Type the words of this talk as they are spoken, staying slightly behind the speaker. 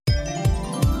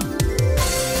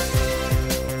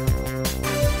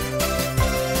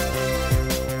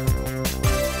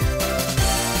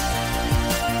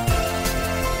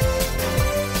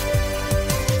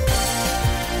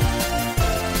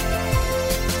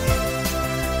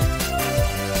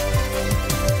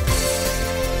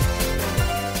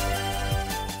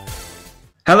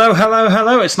Hello, hello,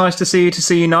 hello. It's nice to see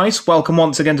you nice. Welcome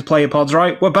once again to Play Your Pods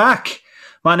Right. We're back.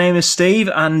 My name is Steve,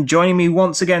 and joining me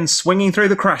once again, swinging through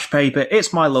the crash paper,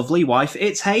 it's my lovely wife.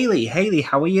 It's Hayley. Hayley,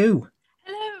 how are you?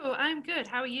 Hello, I'm good.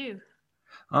 How are you?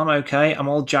 I'm okay. I'm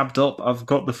all jabbed up. I've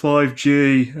got the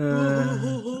 5G.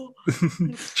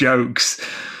 Jokes.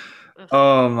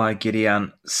 Oh, my giddy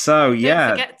aunt. So, Don't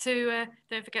yeah. forget to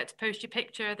don't forget to post your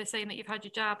picture. They're saying that you've had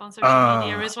your jab on social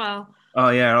media Oh, as well. oh,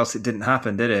 yeah, or else it didn't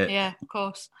happen, did it? Yeah, of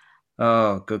course.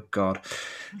 Oh, good God.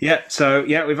 Yeah, so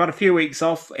yeah, we've had a few weeks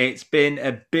off. It's been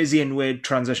a busy and weird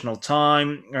transitional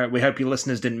time. We hope your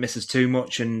listeners didn't miss us too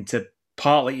much, and to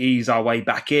partly ease our way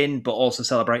back in, but also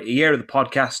celebrate a year of the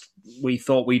podcast, we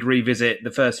thought we'd revisit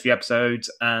the first few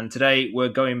episodes. And today we're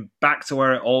going back to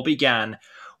where it all began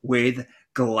with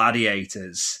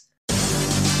Gladiators.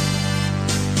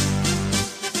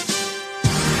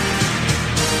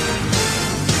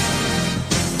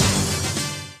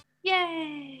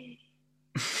 Yay!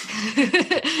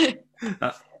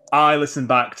 I listened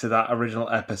back to that original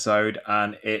episode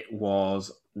and it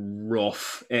was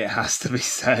rough. It has to be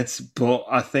said, but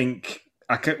I think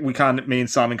me and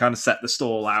Simon kind of set the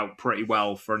stall out pretty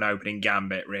well for an opening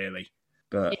gambit, really.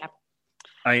 But Yeah.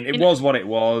 I mean, it was what it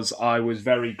was. I was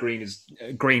very green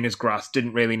as grass.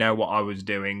 Didn't really know what I was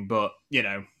doing, but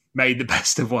made the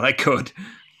best of what I could.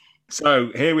 So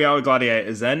here we are with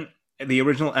Gladiators then. The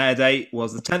original air date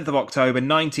was the 10th of October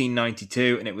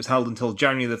 1992, and it was held until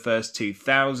January the 1st,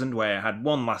 2000, where it had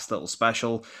one last little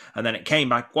special, and then it came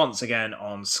back once again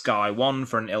on Sky One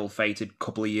for an ill-fated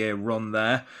couple of year run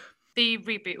there. The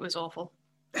reboot was awful.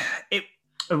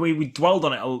 We dwelled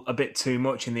on it a bit too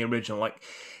much in the original. Like,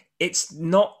 it's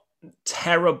not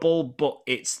terrible, but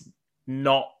it's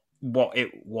not what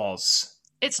it was.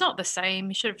 It's not the same.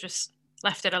 You should have just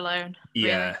left it alone.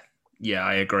 Yeah, really. yeah,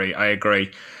 I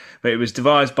agree. But it was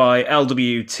devised by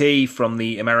LWT from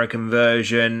the American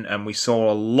version, and we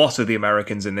saw a lot of the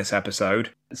Americans in this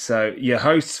episode. So your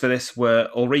hosts for this were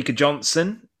Ulrika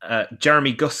Johnson,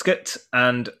 Jeremy Guscott,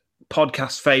 and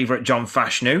podcast favourite John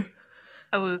Fashanu.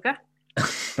 Awooga.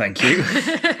 Thank you.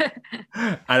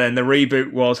 And then the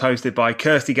reboot was hosted by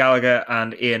Kirsty Gallagher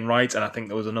and Ian Wright, and I think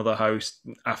there was another host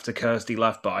after Kirsty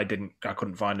left, but I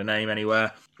couldn't find a name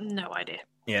anywhere. No idea.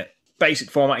 Yeah. Basic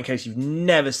format in case you've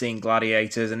never seen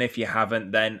Gladiators, and if you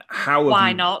haven't, then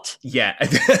Why not? Yeah,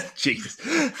 Jesus.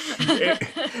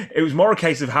 It was more a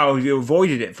case of how have you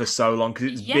avoided it for so long,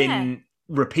 because it's been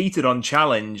repeated on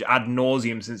Challenge ad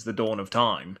nauseum since the dawn of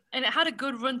time. And it had a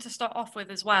good run to start off with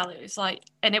as well. It was like,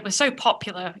 and it was so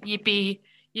popular,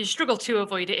 you struggle to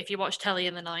avoid it if you watch telly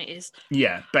in the 90s.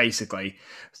 Yeah, basically.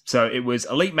 So it was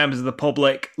elite members of the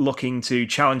public looking to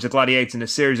challenge the Gladiators in a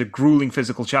series of grueling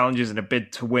physical challenges in a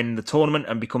bid to win the tournament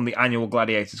and become the annual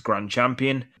Gladiators Grand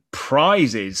Champion.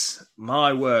 Prizes,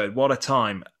 my word, what a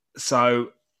time.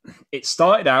 So it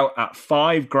started out at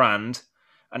 $5,000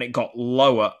 and it got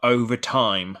lower over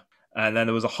time. And then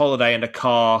there was a holiday and a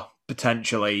car,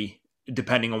 potentially,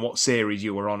 depending on what series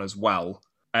you were on as well.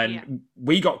 And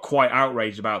we got quite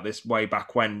outraged about this way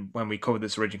back when we covered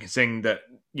this originally, saying that,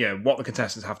 what the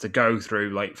contestants have to go through,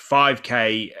 like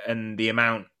 $5,000 and the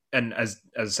amount, and as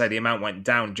I say, the amount went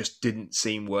down, just didn't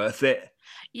seem worth it.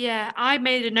 Yeah, I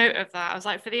made a note of that. I was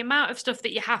like, for the amount of stuff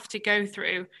that you have to go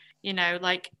through,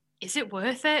 like, is it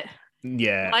worth it?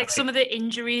 Yeah. Like some of the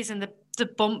injuries and the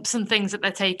bumps and things that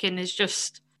they're taking is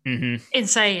just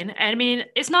insane. And I mean,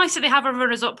 it's nice that they have a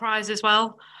runners-up prize as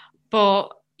well, but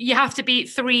you have to beat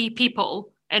 3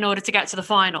 people in order to get to the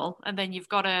final. And then you've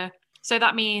got to... So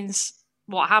that means,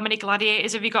 how many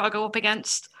gladiators have you got to go up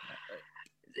against?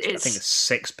 I think it's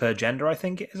 6 per gender, I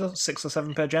think it is. 6 or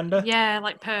 7 per gender? Yeah,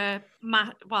 like per...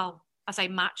 I say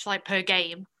match, like per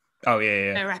game. Oh,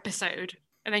 yeah. Per episode.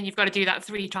 And then you've got to do that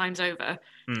 3 times over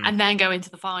and then go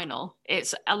into the final.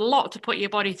 It's a lot to put your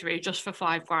body through just for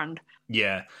 $5,000.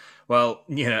 Yeah. Well,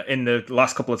 in the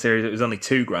last couple of series, it was only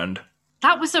 $2,000.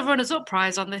 That was the runners-up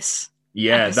prize on this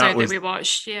episode that we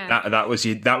watched. Yeah, that was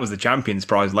the champions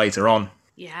prize later on.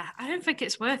 Yeah, I don't think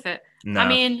it's worth it. No. I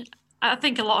mean, I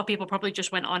think a lot of people probably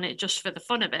just went on it just for the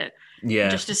fun of it. Yeah.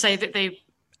 Just to say that they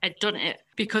had done it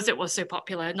because it was so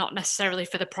popular, not necessarily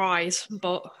for the prize,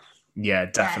 but yeah,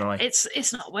 definitely. Yeah,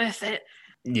 it's not worth it.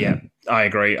 Yeah, I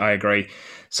agree.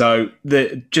 So,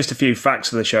 just a few facts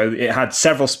for the show. It had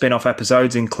several spin-off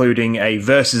episodes, including a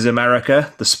Versus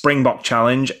America, the Springbok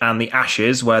Challenge, and the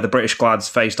Ashes, where the British Glads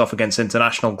faced off against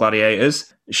international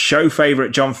gladiators. Show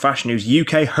favourite John Fashanu's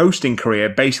UK hosting career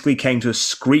basically came to a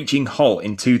screeching halt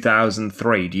in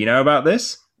 2003. Do you know about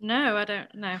this? No, I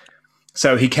don't know.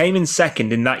 So he came in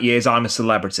second in that year's I'm a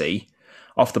Celebrity.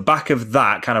 Off the back of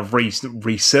that kind of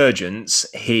resurgence,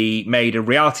 he made a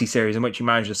reality series in which he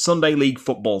managed a Sunday League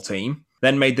football team,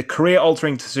 then made the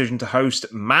career-altering decision to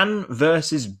host Man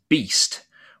vs. Beast,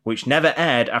 which never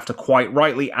aired after quite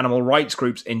rightly animal rights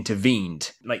groups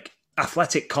intervened. Like,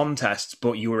 athletic contests,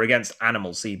 but you were against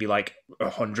animals, so you'd be like a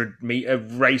 100-meter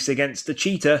race against a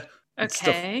cheetah.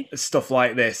 Okay. Stuff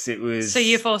like this. It was... So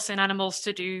you're forcing animals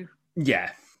to do...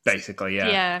 Yeah, basically,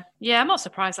 yeah. Yeah, I'm not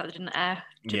surprised that it didn't air,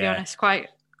 to be honest. Quite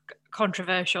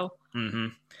controversial. Mm-hmm.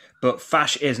 But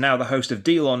Fash is now the host of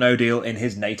Deal or No Deal in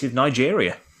his native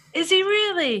Nigeria. Is he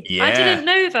really? Yeah. I didn't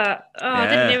know that. I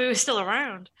didn't know he was still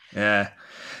around. Yeah.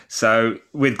 So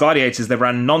with Gladiators, they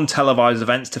ran non-televised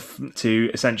events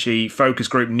to essentially focus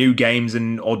group new games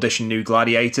and audition new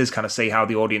gladiators, kind of see how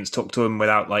the audience took to them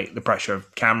without like the pressure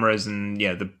of cameras and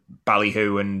the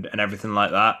ballyhoo and everything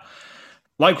like that.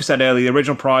 Like we said earlier, the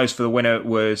original prize for the winner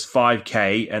was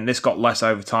 $5,000, and this got less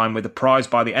over time, with the prize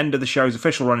by the end of the show's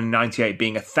official run in '98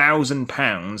 being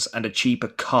 £1,000 and a cheaper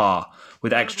car,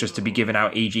 with extras to be given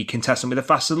out, e.g. contestant with the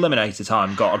fastest eliminator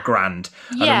time got £1,000.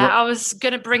 Yeah, I was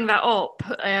going to bring that up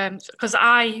because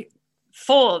I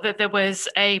thought that there was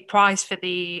a prize for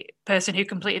the person who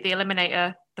completed the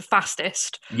eliminator the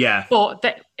fastest. Yeah. But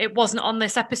it wasn't on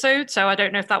this episode, so I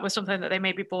don't know if that was something that they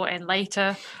maybe brought in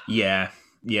later. Yeah.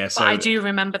 Yeah, so but I do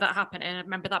remember that happening. I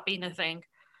remember that being a thing.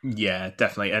 Yeah,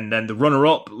 definitely. And then the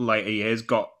runner-up later years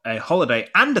got a holiday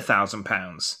and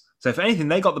 £1,000. So if anything,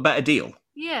 they got the better deal.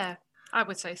 Yeah, I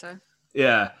would say so.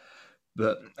 Yeah.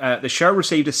 But the show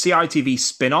received a CITV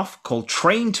spin-off called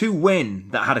Train to Win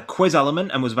that had a quiz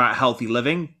element and was about healthy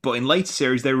living. But in later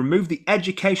series, they removed the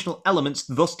educational elements,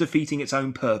 thus defeating its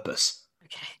own purpose.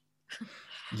 Okay.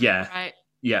 Yeah. Right.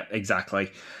 Yeah,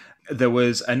 exactly. There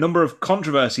was a number of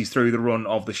controversies through the run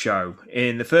of the show.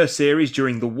 In the first series,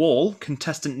 during The Wall,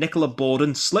 contestant Nicola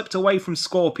Borden slipped away from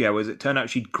Scorpio as it turned out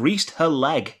she'd greased her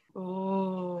leg.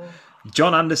 Oh.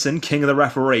 John Anderson, king of the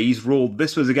referees, ruled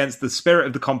this was against the spirit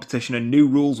of the competition and new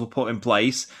rules were put in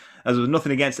place. As there was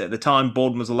nothing against it at the time,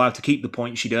 Borden was allowed to keep the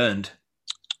points she'd earned.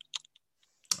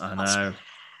 I know.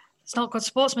 It's not good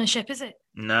sportsmanship, is it?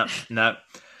 No.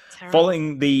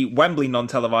 Following the Wembley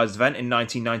non-televised event in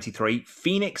 1993,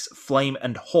 Phoenix, Flame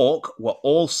and Hawk were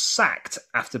all sacked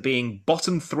after being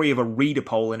bottom 3 of a reader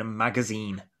poll in a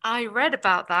magazine. I read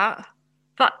about that.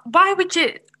 But why would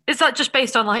you... Is that just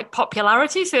based on like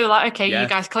popularity? So like, okay, you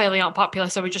guys clearly aren't popular,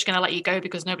 so we're just going to let you go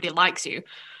because nobody likes you.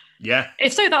 Yeah.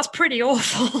 If so, that's pretty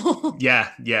awful. Yeah.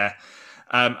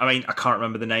 I mean, I can't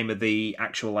remember the name of the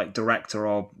actual like director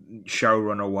or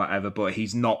showrunner or whatever, but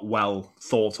he's not well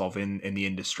thought of in the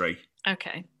industry.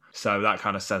 Okay. So that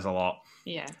kind of says a lot.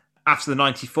 Yeah. After the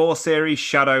 94 series,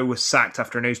 Shadow was sacked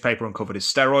after a newspaper uncovered his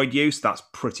steroid use. That's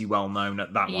pretty well known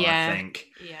at that one, I think.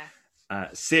 Yeah.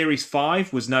 Series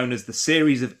 5 was known as the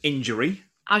Series of Injury.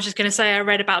 I was just going to say I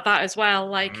read about that as well.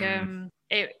 Like,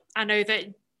 I know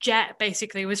that Jet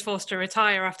basically was forced to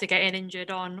retire after getting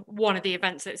injured on one of the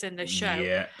events that's in the show.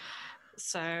 Yeah.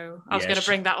 So I was going to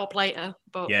bring that up later.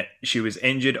 But yeah, she was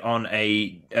injured on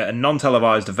a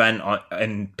non-televised event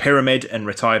in Pyramid and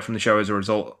retired from the show as a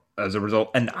result,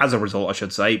 I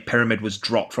should say, Pyramid was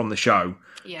dropped from the show.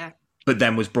 Yeah. But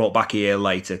then was brought back a year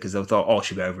later because they thought, oh,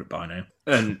 she'll be over it by now.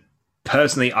 And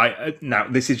personally, now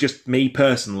this is just me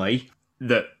personally,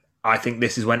 that I think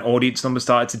this is when audience numbers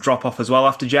started to drop off as well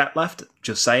after Jet left.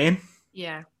 Just saying.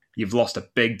 Yeah. You've lost a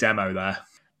big demo there.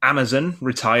 Amazon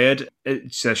retired.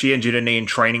 So she injured her knee in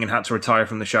training and had to retire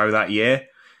from the show that year.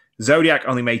 Zodiac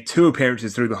only made 2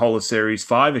 appearances through the whole of Series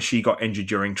 5 as she got injured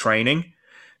during training.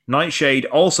 Nightshade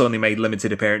also only made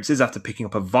limited appearances after picking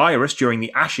up a virus during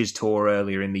the Ashes tour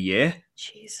earlier in the year.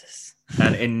 Jesus.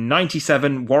 And in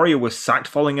 97, Warrior was sacked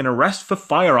following an arrest for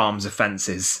firearms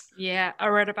offences. Yeah, I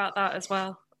read about that as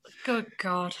well. Good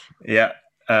God. Yeah.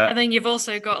 And then you've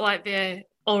also got like the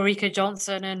Ulrika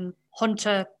Johnson and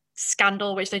Hunter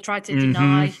scandal, which they tried to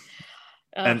deny.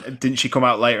 And didn't she come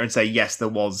out later and say, yes, there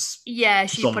was she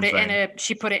something.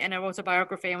 put it in her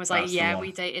autobiography and was like,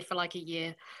 we dated for like a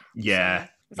year. Yeah. So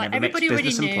it's like everybody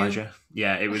already knew. Pleasure.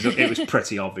 Yeah, it was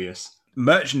pretty obvious.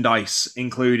 Merchandise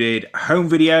included home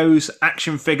videos,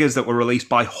 action figures that were released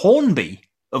by Hornby,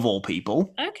 of all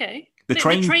people. Okay. The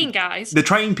train guys. The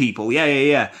train people,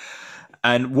 yeah.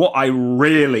 And what I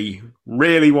really,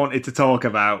 really wanted to talk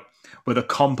about were the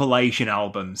compilation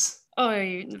albums.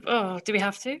 Oh, do we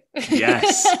have to?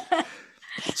 Yes.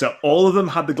 So all of them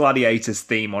had the Gladiators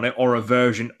theme on it, or a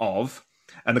version of.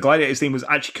 And the Gladiators theme was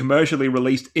actually commercially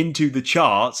released into the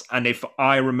charts. And if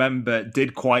I remember,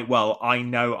 did quite well. I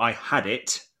know I had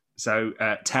it. So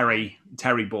Terry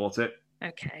bought it.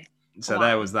 Okay. So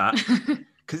there was that.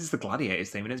 Because it's the Gladiators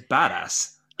theme and it's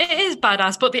badass. It is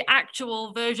badass, but the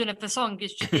actual version of the song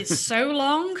is so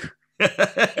long.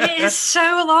 It is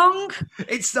so long.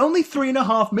 It's only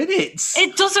 3.5 minutes.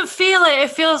 It doesn't feel it. It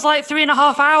feels like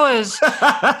 3.5 hours.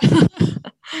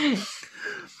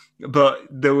 But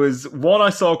there was one I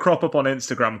saw crop up on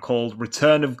Instagram called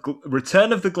Return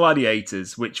of the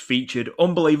Gladiators, which featured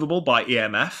Unbelievable by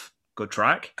EMF. Good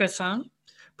track. Good song.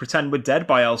 Pretend We're Dead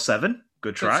by L7.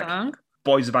 Good track. Good song.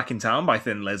 Boys Are Back in Town by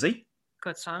Thin Lizzy.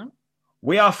 Good song.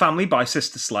 We Are Family by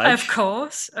Sister Sledge. Of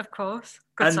course.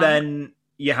 Good and song. Then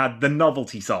you had the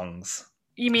novelty songs.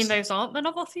 You mean those aren't the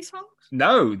novelty songs?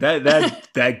 No,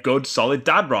 they're good, solid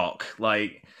dad rock.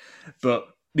 But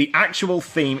the actual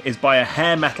theme is by a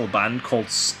hair metal band called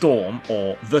Storm,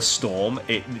 or The Storm.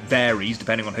 It varies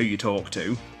depending on who you talk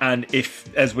to. And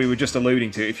if, as we were just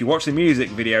alluding to, if you watch the music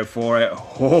video for it,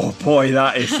 oh boy,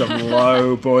 that is some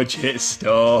low budget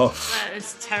stuff. That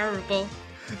is terrible.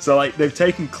 So, they've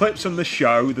taken clips from the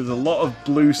show, there's a lot of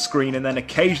blue screen, and then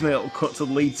occasionally it'll cut to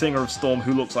the lead singer of Storm,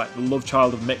 who looks like the love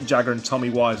child of Mick Jagger and Tommy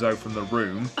Wiseau from The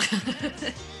Room,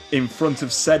 in front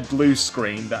of said blue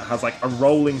screen that has, a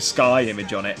rolling sky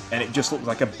image on it, and it just looks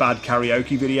like a bad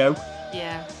karaoke video.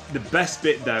 Yeah. The best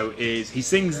bit, though, is he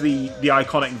sings the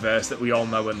iconic verse that we all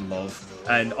know and love,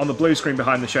 and on the blue screen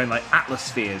behind, they're showing,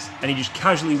 atmospheres, and he just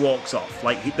casually walks off.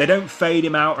 They don't fade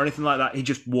him out or anything like that, he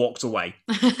just walks away.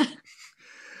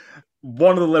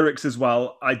 One of the lyrics as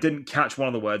well, I didn't catch one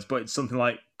of the words, but it's something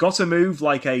like, gotta move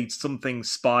like a something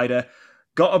spider,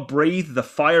 gotta breathe the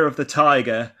fire of the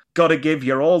tiger, gotta give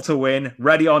your all to win,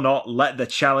 ready or not, let the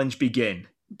challenge begin.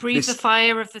 Breathe the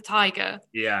fire of the tiger.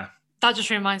 Yeah. That just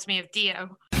reminds me of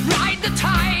Dio. Ride the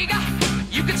tiger,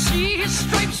 you can see his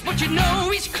stripes, but you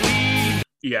know he's clean.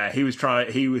 Yeah, he was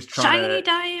trying Shiny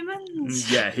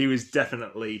diamonds. Yeah, he was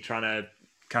definitely trying to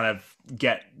kind of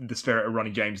get the spirit of Ronnie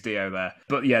James Dio there.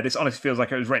 But yeah, this honestly feels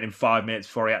like it was written in 5 minutes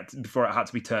before it had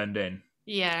to be turned in.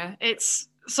 Yeah, there's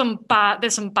some bad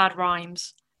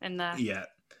rhymes in there. Yeah.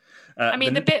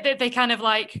 The bit that they kind of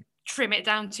trim it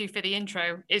down to for the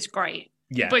intro is great.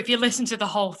 Yeah. But if you listen to the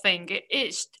whole thing,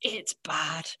 it's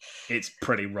bad. It's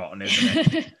pretty rotten,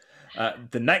 isn't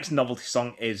it? The next novelty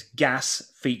song is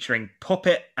Gas, featuring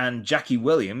Puppet and Jackie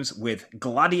Williams with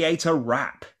Gladiator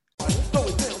Rap.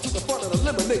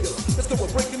 Let's go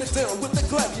breaking it down with the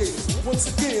gladiators. Once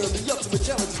again, the ultimate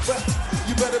challenge is back.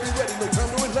 You better be ready, no time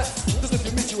to relax. Cause if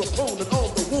you meet your opponent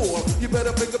on the war, you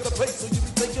better pick up the pace so you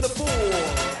be taking a fall.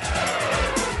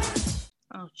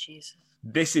 Oh, Jesus.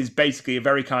 This is basically a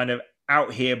very kind of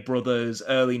Out Here Brothers,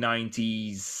 early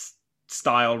 90s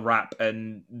style rap,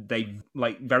 and they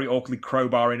very awkwardly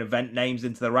crowbar in event names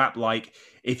into the rap, like,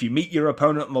 if you meet your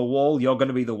opponent on the wall, you're going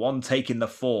to be the one taking the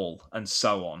fall, and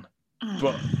so on.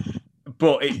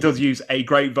 But it does use a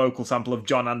great vocal sample of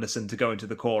John Anderson to go into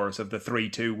the chorus of the 3,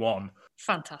 2, 1.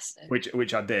 Fantastic.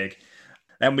 Which I dig.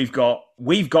 Then we've got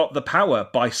the Power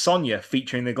by Sonia,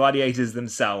 featuring the Gladiators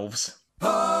themselves.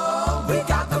 Oh, we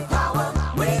got the power,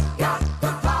 we got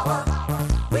the power,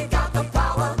 we got the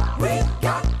power, we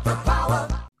got the power.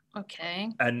 Okay.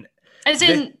 And as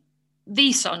in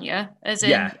the Sonia, as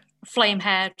in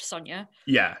flame-haired Sonia.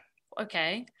 Yeah.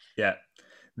 Okay. Yeah.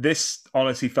 This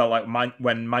honestly felt like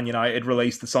when Man United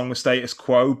released the song with Status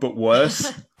Quo, but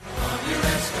worse.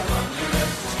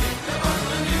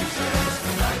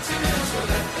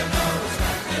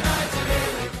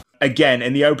 Again,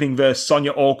 in the opening verse,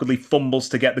 Sonia awkwardly fumbles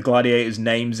to get the Gladiators'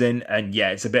 names in, and yeah,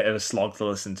 it's a bit of a slog to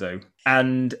listen to.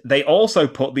 And they also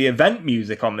put the event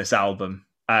music on this album.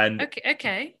 And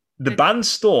okay. The band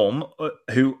Storm,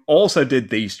 who also did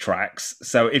these tracks,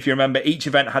 so if you remember, each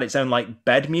event had its own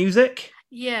bed music.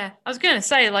 Yeah, I was going to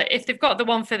say, if they've got the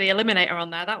one for the Eliminator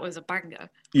on there, that was a banger.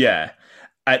 Yeah.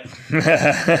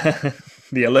 The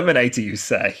Eliminator, you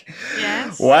say?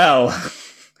 Yes. Well,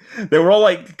 they were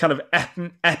all kind of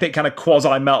epic kind of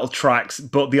quasi-metal tracks,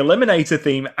 but the Eliminator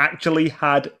theme actually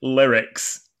had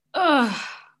lyrics. Ugh.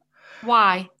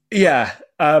 Why? Yeah.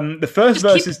 The first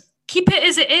verse is... Keep it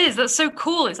as it is. That's so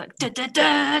cool. It's like da da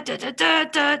da da da da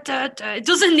da da da. It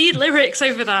doesn't need lyrics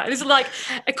over that. It's like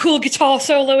a cool guitar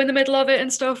solo in the middle of it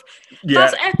and stuff. Yeah.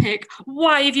 That's epic.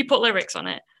 Why have you put lyrics on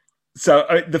it? So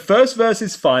the first verse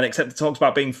is fine, except it talks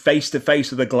about being face to face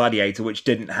with a gladiator, which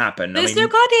didn't happen. There's no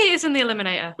gladiators in the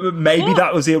Eliminator. Maybe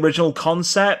that was the original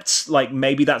concept.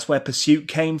 Maybe that's where Pursuit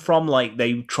came from.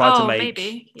 They tried to make.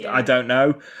 Maybe. Yeah. I don't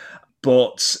know,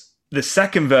 but. The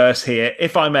second verse here,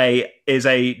 if I may, is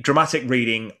a dramatic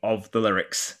reading of the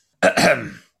lyrics.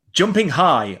 Jumping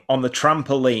high on the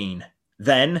trampoline,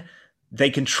 then they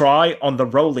can try on the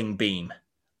rolling beam.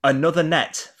 Another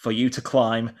net for you to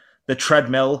climb, the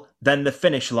treadmill, then the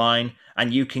finish line,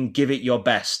 and you can give it your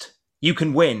best. You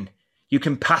can win. You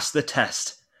can pass the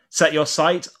test. Set your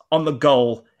sight on the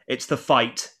goal. It's the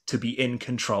fight to be in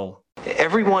control.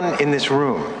 Everyone in this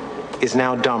room is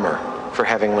now dumber for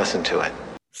having listened to it.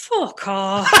 Fuck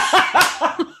off.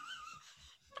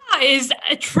 That is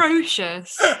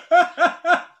atrocious.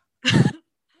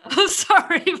 I'm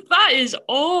sorry, that is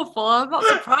awful. I'm not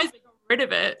surprised they got rid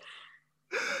of it.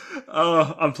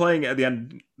 Oh, I'm playing it at the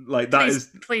end. Like that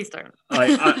please don't.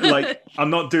 I'm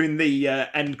not doing the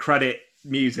end credit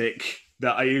music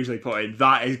that I usually put in.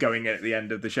 That is going in at the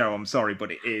end of the show. I'm sorry,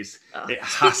 but it is. It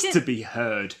has to be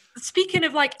heard. Speaking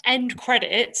of like end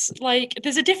credits, like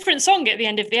there's a different song at the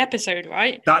end of the episode,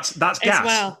 right? That's Gas. As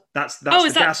well. That's the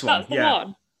Gas one. That's the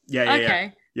one. Yeah.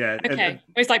 Okay. Yeah. Okay.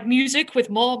 It's like music with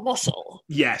more muscle.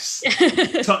 Yes.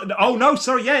 Oh no,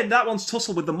 sorry. Yeah, that one's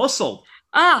Tussle with the Muscle.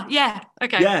 Ah, yeah.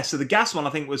 Okay. Yeah. So the Gas one, I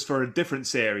think, was for a different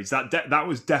series. That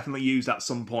was definitely used at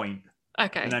some point.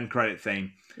 Okay. An end credit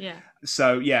theme. Yeah.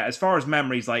 So yeah, as far as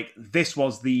memories, like this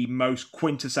was the most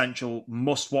quintessential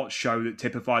must-watch show that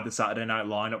typified the Saturday night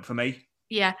lineup for me.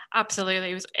 Yeah,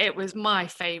 absolutely. It was my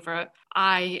favorite.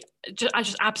 I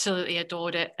just absolutely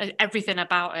adored it. Everything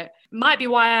about it. Might be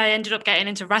why I ended up getting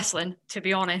into wrestling, to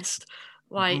be honest.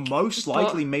 Like most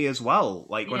likely me as well.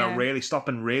 Like when I really stop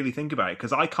and really think about it,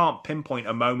 because I can't pinpoint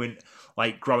a moment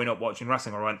like growing up watching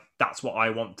wrestling where I went, that's what I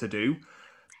want to do.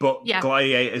 But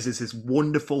Gladiators is this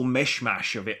wonderful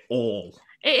mishmash of it all.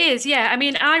 It is, yeah. I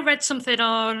mean, I read something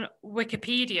on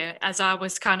Wikipedia as I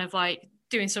was kind of like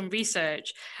doing some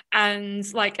research,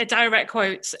 and like a direct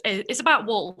quote is about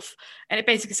Wolf, and it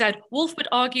basically said, Wolf would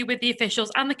argue with the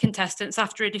officials and the contestants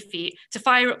after a defeat to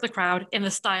fire up the crowd in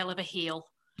the style of a heel.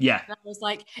 Yeah. And I was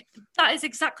like, that is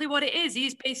exactly what it is.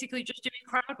 He's basically just doing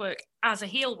crowd work as a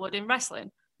heel would in wrestling.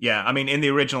 Yeah, I mean, in the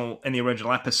original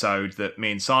episode that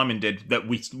me and Simon did, that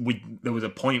we there was a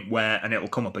point where, and it'll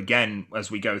come up again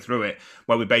as we go through it,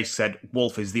 where we basically said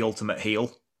Wolf is the ultimate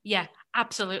heel. Yeah,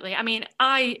 absolutely. I mean,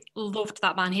 I loved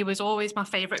that man. He was always my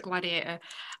favorite gladiator,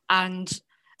 and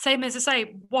same as I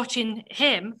say, watching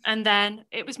him, and then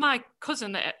it was my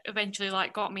cousin that eventually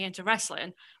like got me into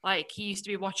wrestling. Like he used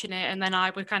to be watching it, and then I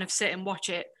would kind of sit and watch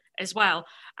it as well.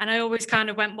 And I always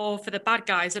kind of went more for the bad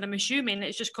guys, and I'm assuming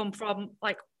it's just come from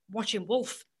like watching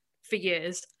Wolf for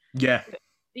years. Yeah.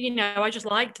 You know, I just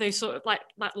liked those sort of like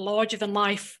larger than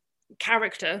life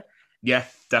character. Yeah,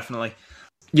 definitely.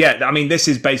 Yeah, I mean, this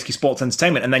is basically sports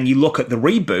entertainment. And then you look at the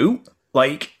reboot,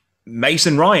 like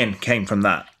Mason Ryan came from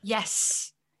that.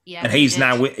 Yes. Yeah. And he's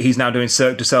now doing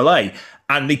Cirque du Soleil.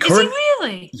 And the current... Is he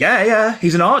really? Yeah.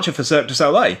 He's an archer for Cirque du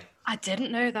Soleil. I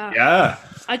didn't know that. Yeah.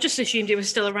 I just assumed he was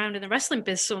still around in the wrestling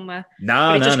biz somewhere.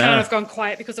 No. He just kind of gone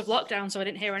quiet because of lockdown, so I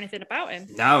didn't hear anything about him.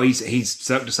 No, he's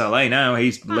Cirque du Soleil now.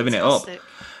 He's living it up.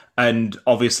 And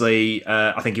obviously,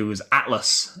 I think it was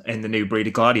Atlas in the new breed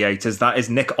of gladiators. That is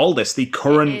Nick Aldis, the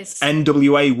current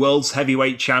NWA World's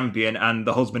Heavyweight Champion and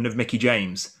the husband of Mickie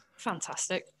James.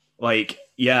 Fantastic. Like,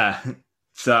 yeah.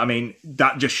 So, I mean,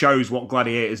 that just shows what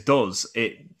Gladiators does.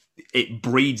 It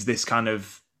breeds this kind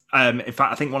of... in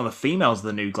fact, I think one of the females of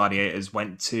the new Gladiators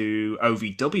went to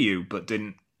OVW but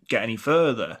didn't get any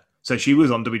further. So she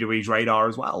was on WWE's radar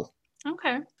as well.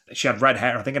 Okay. She had red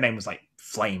hair. I think her name was like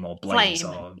Flame or Blaze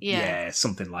or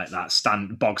something like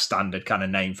that. Bog standard kind of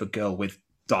name for girl with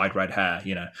dyed red hair,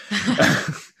 you know.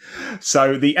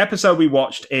 So the episode we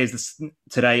watched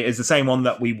today is the same one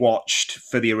that we watched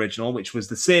for the original, which was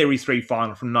the Series 3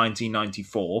 final from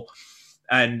 1994.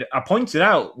 And I pointed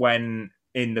out when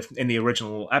in the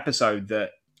original episode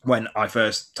that when I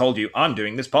first told you I'm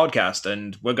doing this podcast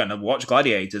and we're going to watch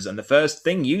Gladiators, and the first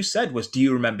thing you said was, "Do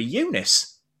you remember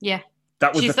Eunice?" Yeah.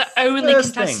 That was She's the only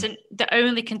contestant. The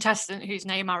only contestant whose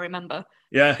name I remember.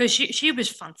 Yeah, because she was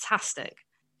fantastic.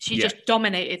 She just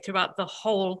dominated throughout the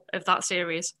whole of that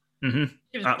series.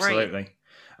 Mm-hmm. Absolutely, great.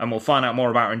 And we'll find out more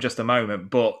about her in just a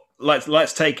moment. But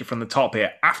let's take it from the top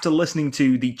here. After listening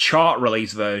to the chart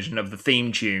release version of the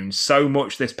theme tune so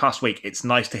much this past week, it's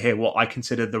nice to hear what I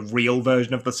consider the real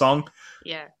version of the song.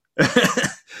 Yeah.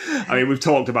 I mean, we've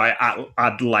talked about it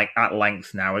at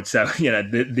length now, and so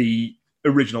the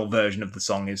original version of the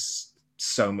song is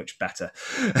so much better.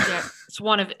 Yeah, it's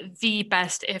one of the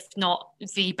best, if not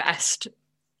the best,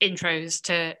 intros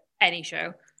to any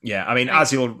show. Yeah, I mean,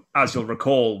 as you'll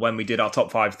recall, when we did our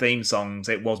top 5 theme songs,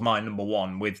 it was my number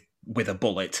 1 with a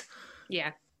bullet.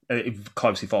 Yeah.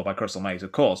 Closely followed by Crystal Maze,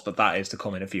 of course, but that is to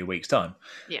come in a few weeks' time.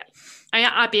 Yeah.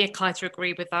 I'd be inclined to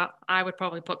agree with that. I would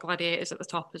probably put Gladiators at the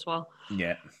top as well.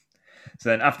 Yeah. So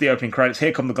then after the opening credits,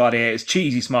 here come the Gladiators,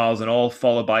 cheesy smiles and all,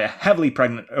 followed by a heavily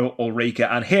pregnant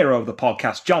Ulrika and hero of the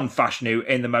podcast, John Fashanu,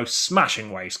 in the most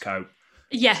smashing waistcoat.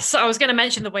 Yes, I was going to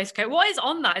mention the waistcoat. What is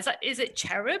on that? Is it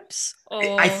cherubs?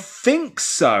 Or I think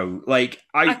so. Like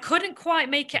I couldn't quite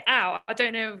make it out. I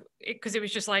don't know, because it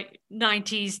was just like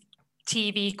 90s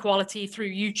TV quality through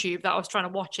YouTube that I was trying to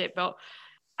watch it, but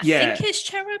I think it's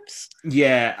cherubs.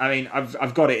 Yeah, I mean,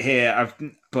 I've got it here.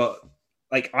 But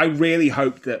like, I really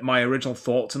hoped that my original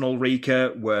thoughts on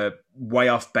Ulrika were way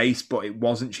off base, but it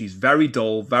wasn't. She's very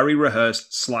dull, very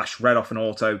rehearsed / read off an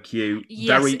auto cue.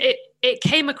 Yes, it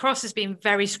came across as being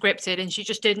very scripted, and she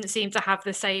just didn't seem to have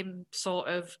the same sort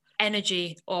of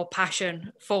energy or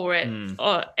passion for it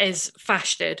or as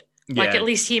Fash did. Like, at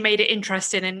least he made it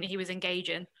interesting and he was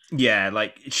engaging. Yeah,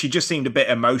 like, she just seemed a bit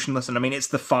emotionless. And I mean, it's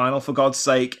the final, for God's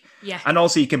sake. Yeah. And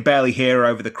also, you can barely hear her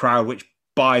over the crowd, which,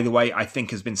 by the way, I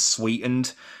think has been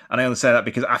sweetened. And I only say that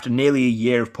because after nearly a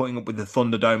year of putting up with the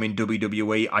Thunderdome in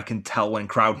WWE, I can tell when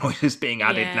crowd noise is being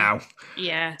added now.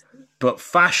 Yeah. But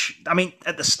Fash, I mean,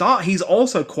 at the start, he's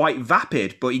also quite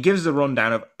vapid, but he gives us a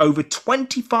rundown of over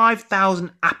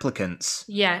 25,000 applicants.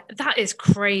 Yeah, that is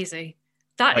crazy.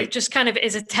 That just kind of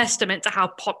is a testament to how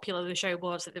popular the show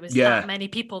was, that there was that many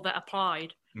people that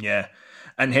applied. Yeah.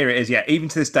 And here it is. Yeah. Even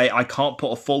to this day, I can't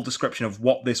put a full description of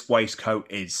what this waistcoat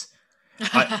is.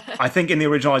 I think in the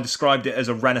original, I described it as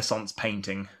a Renaissance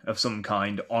painting of some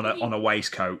kind on a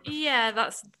waistcoat. Yeah,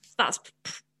 that's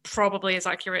probably as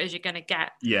accurate as you're going to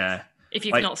get. Yeah. If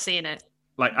you've not seen it.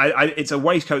 Like, it's a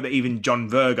waistcoat that even John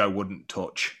Virgo wouldn't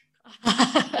touch.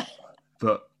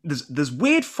 But there's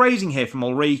weird phrasing here from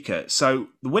Ulrika. So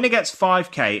the winner gets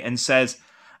 5k and says,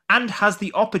 and has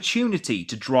the opportunity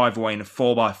to drive away in a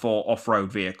 4x4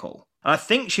 off-road vehicle. And I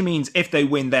think she means if they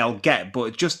win, they'll get,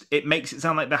 but it makes it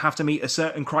sound like they have to meet a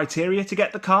certain criteria to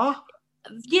get the car.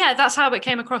 Yeah, that's how it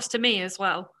came across to me as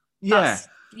well. Yeah.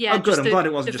 Oh, good. I'm glad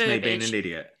it wasn't just me being an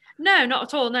idiot. No, not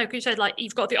at all. No, because you said, like,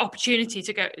 you've got the opportunity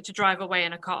to drive away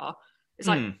in a car. It's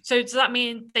like, so does that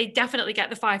mean they definitely get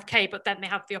the 5k, but then they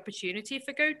have the opportunity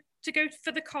to go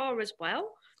for the car as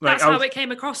well? That's how it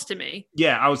came across to me.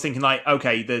 Yeah, I was thinking, like,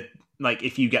 okay,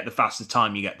 if you get the fastest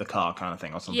time, you get the car kind of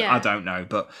thing or something. Yeah. I don't know,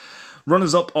 but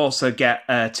runners-up also get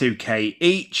 2k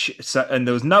each. So, and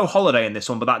there was no holiday in this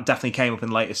one, but that definitely came up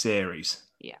in later series.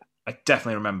 Yeah. I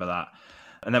definitely remember that.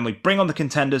 And then we bring on the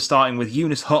contenders, starting with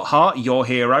Eunice Huthart, your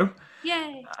hero.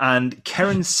 Yay. And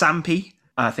Karen Sampi,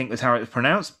 I think was how it was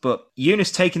pronounced. But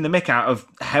Eunice taking the mick out of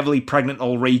heavily pregnant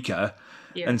Ulrika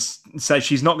and says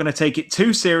she's not going to take it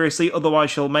too seriously,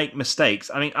 otherwise she'll make mistakes.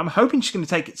 I mean, I'm hoping she's going to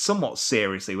take it somewhat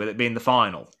seriously with it being the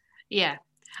final. Yeah.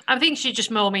 I think she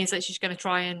just more means that she's going to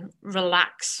try and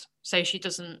relax so she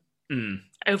doesn't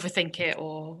overthink it,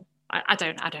 or I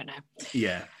don't know.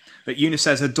 Yeah. But Eunice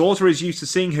says her daughter is used to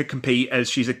seeing her compete as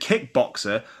she's a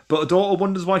kickboxer, but her daughter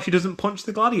wonders why she doesn't punch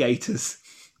the gladiators.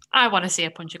 I want to see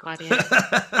her punch a gladiator.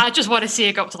 I just want to see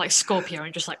her go up to, like, Scorpio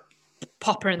and just, like,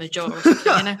 pop her in the jaw or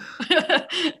something, you know?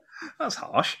 That's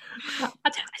harsh.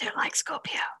 I don't like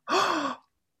Scorpio.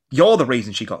 You're the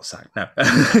reason she got sacked. No.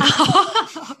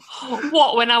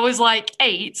 What, when I was like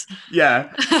 8?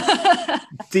 Yeah.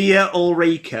 Dear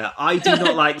Ulrika, I do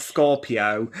not like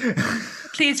Scorpio.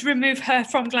 Please remove her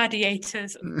from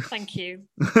Gladiators. Thank you.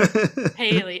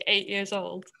 Haley, 8 years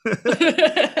old.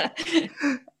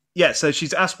 Yeah, so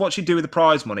she's asked what she'd do with the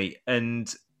prize money,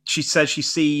 and she says she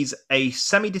sees a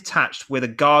semi-detached with a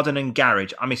garden and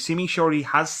garage. I'm assuming she already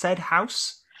has said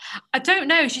house? I don't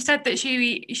know. She said that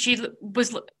she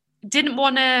didn't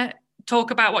want to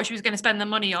talk about what she was going to spend the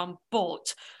money on,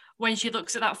 but when she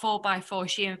looks at that 4x4,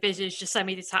 she envisaged a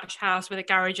semi-detached house with a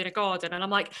garage and a garden. And I'm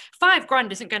like,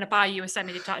 $5,000 isn't going to buy you a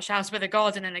semi-detached house with a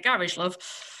garden and a garage, love.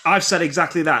 I've said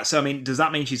exactly that. So, I mean, does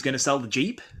that mean she's going to sell the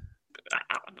Jeep?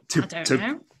 I don't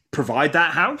know. Provide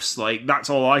that house? Like, that's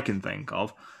all I can think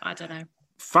of. I don't know.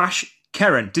 Fash,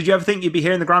 Karen, did you ever think you'd be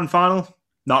here in the grand final?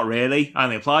 Not really. I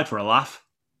only applied for a laugh.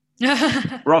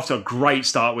 We're off to a great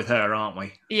start with her, aren't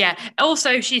we? Yeah.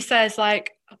 Also, she says,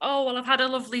 like, oh, well, I've had a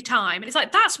lovely time. And it's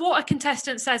like, that's what a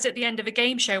contestant says at the end of a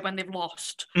game show when they've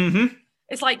lost. Mm-hmm.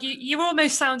 It's like, you're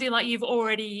almost sounding like you've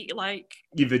already, like...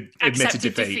 You've admitted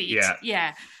defeat. Yeah.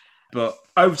 Yeah. But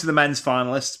over to the men's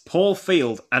finalists, Paul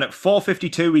Field. And at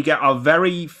 4:52, we get our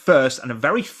very first and a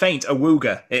very faint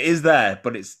Awooga. It is there,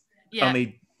 but it's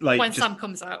only like... When Sam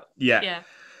comes out. Yeah.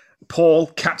 Paul,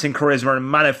 Captain Charisma, and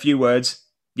man of few words.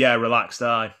 Yeah, relaxed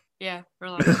eye. Yeah,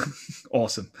 relax.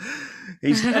 Awesome.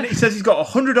 And he says he's got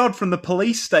 100 odd from the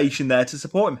police station there to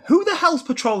support him. Who the hell's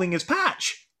patrolling his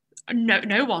patch?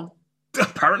 No one.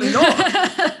 Apparently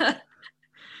not.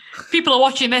 People are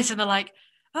watching this and they're like,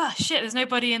 oh shit, there's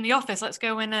nobody in the office. Let's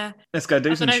go and let's go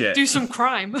do some shit. Do some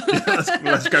crime.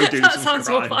 let's go do that some sounds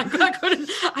crime. awful.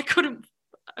 I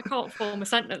I can't form a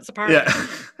sentence, apparently.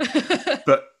 Yeah.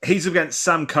 But he's against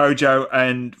Sam Kojo,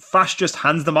 and Fash just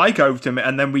hands the mic over to him,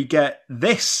 and then we get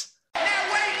this. Now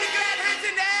wave your glad hands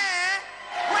in the air.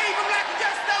 Wave them like you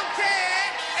just don't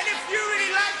care. And if you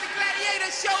really like the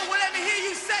Gladiator show, well, let me hear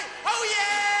you say, oh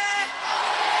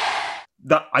yeah!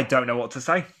 That I don't know what to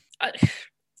say.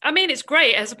 I mean, it's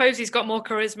great. I suppose he's got more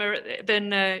charisma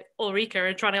than Ulrika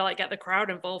and trying to like get the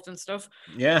crowd involved and stuff.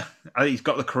 Yeah, I think he's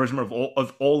got the charisma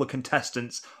of all the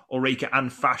contestants, Ulrika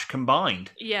and Fash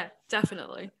combined. Yeah,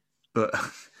 definitely. But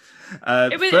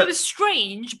it was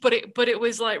strange, but it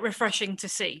was like refreshing to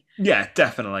see. Yeah,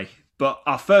 definitely. But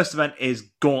our first event is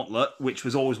Gauntlet, which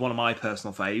was always one of my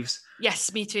personal faves.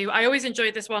 Yes, me too. I always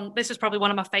enjoyed this one. This was probably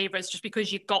one of my favorites, just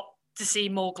because you got to see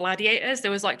more gladiators.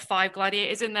 There was like 5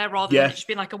 gladiators in there rather than it just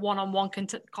being like a one-on-one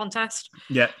contest.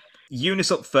 Yeah.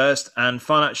 Eunice up first and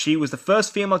find out she was the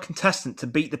first female contestant to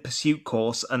beat the pursuit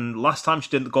course, and last time she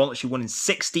did the Gauntlet, she won in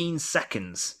 16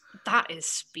 seconds. That is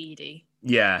speedy.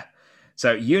 Yeah.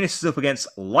 So Eunice is up against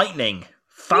Lightning,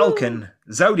 Falcon,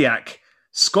 Zodiac,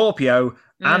 Scorpio,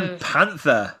 and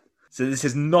Panther. So this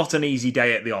is not an easy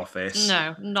day at the office.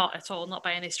 No, not at all. Not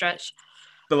by any stretch.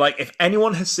 But like, if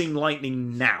anyone has seen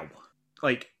Lightning now,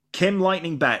 like Kim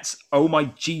Lightning Betts, oh my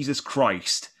Jesus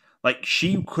Christ, like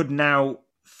she could now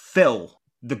fill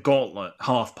the Gauntlet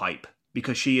half pipe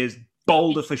because she is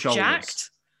boulder for shoulders. Jacked?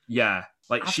 Yeah,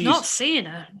 like I've not seen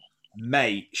her.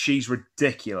 Mate, she's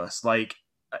ridiculous. Like,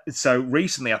 so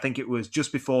recently, I think it was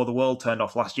just before the world turned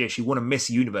off last year, she won a Miss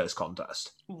Universe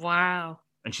contest. Wow.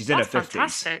 And she's in her 50s.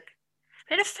 Fantastic.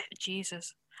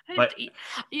 Jesus.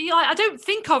 I don't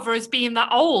think of her as being that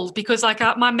old because like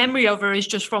my memory of her is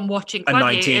just from watching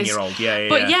Gladiators. A 19-year-old, yeah.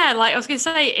 But yeah, like I was going to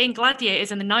say, in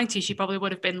Gladiators in the 90s, she probably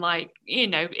would have been like,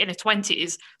 in her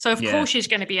 20s. So of course she's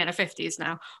going to be in her 50s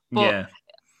now. But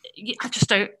I just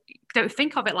don't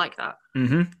think of it like that.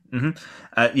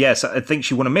 Yes, I think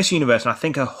she won a Miss Universe, and I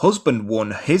think her husband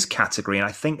won his category, and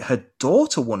I think her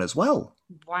daughter won as well.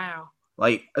 Wow.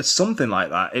 Like something like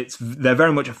that. They're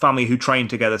very much a family who train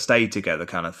together, stay together,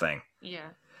 kind of thing. Yeah.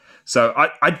 So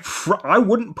I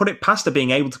wouldn't put it past her being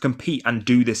able to compete and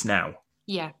do this now.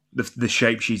 Yeah. The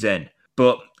shape she's in.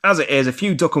 But as it is, a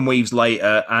few duck and weaves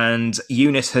later, and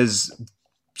Eunice has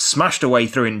smashed her way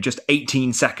through in just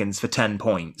 18 seconds for 10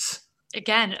 points.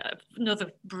 Again,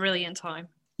 another brilliant time.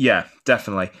 Yeah,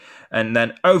 definitely. And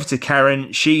then over to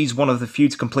Karen. She's one of the few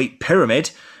to complete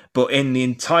Pyramid, but in the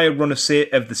entire run of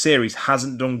the series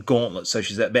hasn't done Gauntlet, so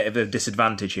she's at a bit of a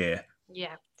disadvantage here.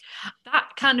 Yeah. That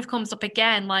kind of comes up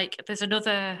again, like there's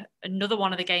another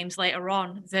one of the games later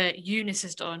on that Eunice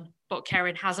has done, but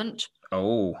Karen hasn't.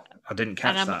 Oh, I didn't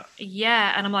catch that.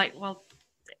 Yeah, and I'm like, well,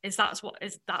 is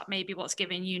that maybe what's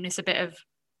giving Eunice a bit of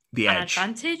the an edge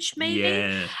advantage, maybe?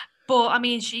 Yeah. But I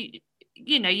mean,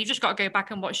 you just got to go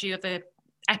back and watch the other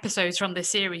episodes from this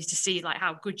series to see like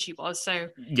how good she was. So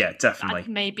yeah, definitely.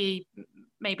 Maybe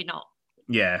not.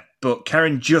 Yeah, but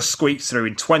Karen just squeaked through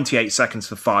in 28 seconds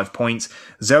for 5 points.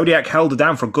 Zodiac held her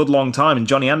down for a good long time, and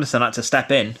Johnny Anderson had to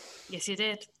step in. Yes, he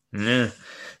did. Yeah.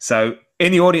 So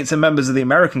in the audience are members of the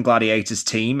American Gladiators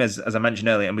team, as I mentioned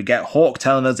earlier, and we get Hawk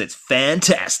telling us it's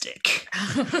fantastic.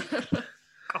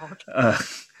 God.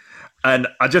 And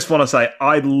I just want to say,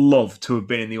 I'd love to have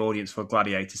been in the audience for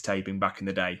Gladiators taping back in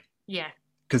the day. Yeah.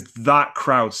 Because that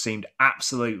crowd seemed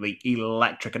absolutely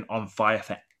electric and on fire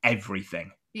for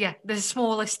everything. Yeah, the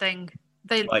smallest thing.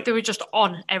 They were just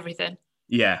on everything.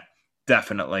 Yeah,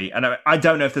 definitely. And I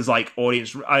don't know if there's like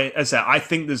audience. I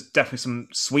think there's definitely some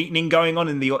sweetening going on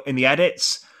in the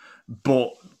edits,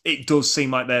 but it does seem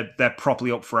like they're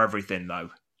properly up for everything though.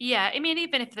 Yeah, I mean,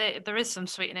 even if there is some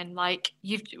sweetening, like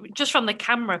you've just from the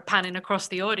camera panning across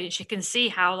the audience, you can see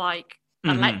how like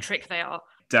electric they are.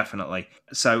 Definitely.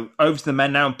 So over to the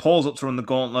men now, and Paul's up to run the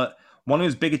gauntlet. One of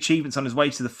his big achievements on his way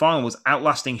to the final was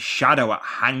outlasting Shadow at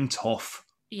Hang Tough.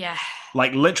 Yeah.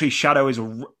 Like literally, Shadow is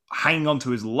hanging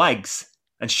onto his legs,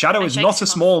 and Shadow is not a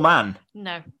small man.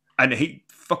 No. And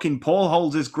Paul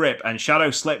holds his grip, and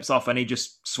Shadow slips off, and he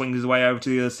just swings his way over to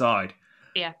the other side.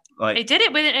 Yeah. Like, he did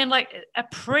it in like a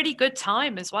pretty good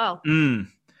time as well. And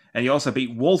he also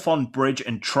beat Wolf on Bridge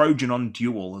and Trojan on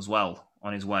Duel as well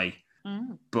on his way.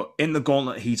 But in the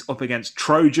gauntlet, he's up against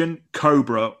Trojan,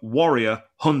 Cobra, Warrior,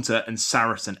 Hunter, and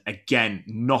Saracen. Again,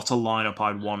 not a lineup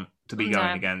I'd want to be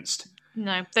going against.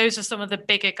 No, those are some of the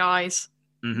bigger guys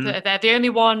that are there. The only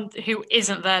one who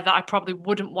isn't there that I probably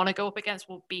wouldn't want to go up against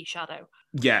would be Shadow.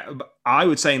 Yeah, I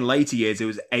would say in later years, it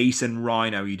was Ace and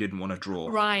Rhino you didn't want to draw.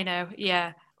 Rhino,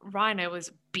 yeah. Rhino was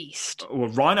a beast. Well,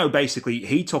 Rhino basically,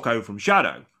 he took over from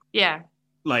Shadow. Yeah.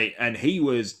 Like, and he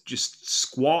was just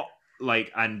squat,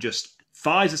 like, and just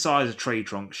thighs the size of tree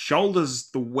trunks, shoulders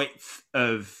the width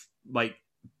of like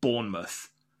Bournemouth.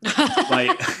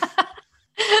 Like,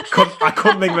 I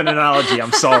couldn't think of an analogy.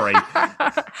 I'm sorry.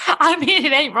 I mean,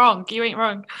 it ain't wrong. You ain't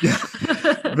wrong.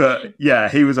 But yeah,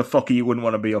 he was a fucker you wouldn't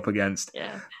want to be up against.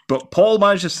 Yeah. But Paul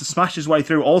manages to smash his way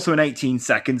through, also in 18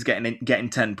 seconds, getting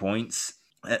 10 points.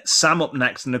 Sam up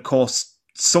next, and of course,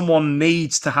 someone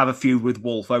needs to have a feud with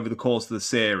Wolf over the course of the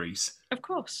series. Of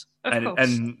course.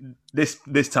 And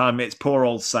this time it's poor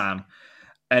old Sam,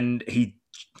 and he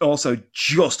also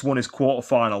just won his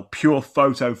quarterfinal, pure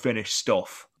photo finish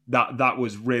stuff. That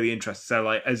was really interesting. So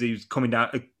like as he was coming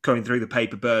through the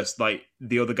paper burst, like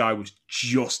the other guy was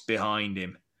just behind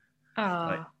him.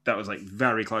 Like, that was like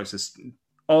very close.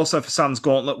 Also for Sam's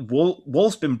gauntlet,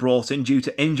 Wolf's been brought in due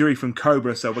to injury from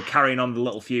Cobra, so we're carrying on the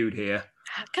little feud here.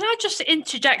 Can I just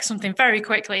interject something very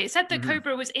quickly? It said that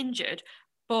Cobra was injured,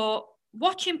 but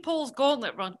watching Paul's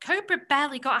gauntlet run, Cobra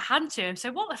barely got a hand to him.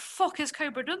 So what the fuck has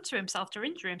Cobra done to himself to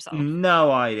injure himself?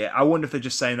 No idea. I wonder if they're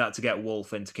just saying that to get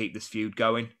Wolf in to keep this feud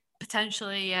going.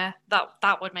 Potentially, yeah.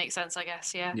 That would make sense, I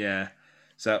guess, yeah. Yeah.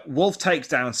 So Wolf takes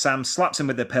down Sam, slaps him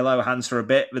with the pillow, hands for a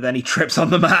bit, but then he trips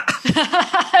on the mat.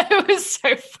 It was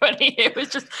so funny. It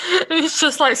was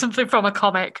just like something from a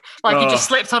comic. Like he just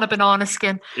slipped on a banana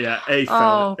skin. Yeah, he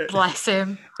fell. Oh, bless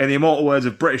him. In the immortal words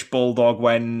of British Bulldog,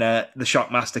 when the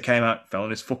Shockmaster came out, fell on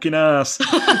his fucking ass.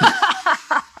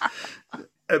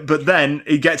 But then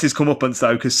he gets his comeuppance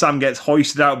though, because Sam gets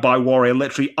hoisted out by Warrior,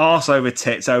 literally arse over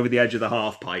tits over the edge of the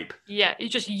half pipe. Yeah, he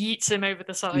just yeets him over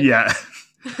the side. Yeah.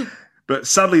 But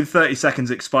sadly, the 30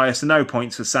 seconds expire, so no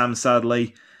points for Sam,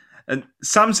 sadly. And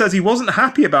Sam says he wasn't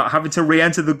happy about having to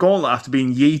re-enter the gauntlet after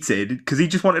being yeeted because he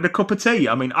just wanted a cup of tea.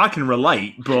 I mean, I can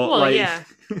relate, but well, yeah.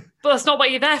 But that's not what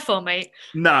you're there for, mate.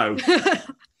 No.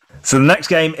 So the next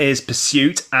game is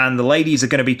Pursuit, and the ladies are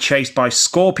going to be chased by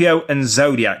Scorpio and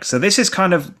Zodiac. So this is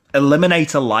kind of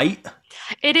Eliminator light.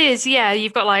 It is, yeah.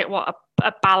 You've got like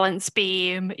a balance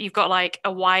beam. You've got like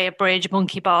a wire bridge,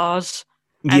 monkey bars,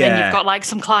 and then you've got like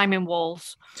some climbing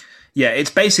walls. Yeah, it's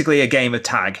basically a game of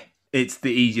tag. It's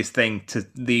the easiest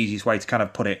way to kind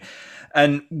of put it.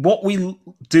 And what we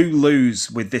do lose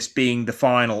with this being the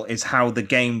final is how the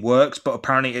game works, but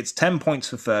apparently it's 10 points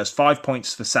for first, 5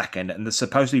 points for second, and there's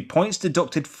supposed to be points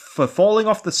deducted for falling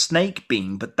off the snake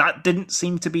beam, but that didn't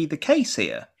seem to be the case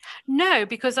here. No,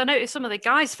 because I noticed some of the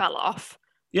guys fell off.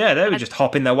 Yeah, they were just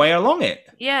hopping their way along it.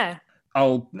 Yeah.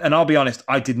 I'll be honest,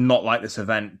 I did not like this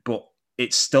event, but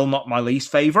it's still not my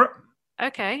least favourite.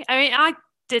 Okay. I mean, I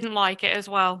didn't like it as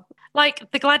well.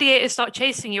 Like, the gladiators start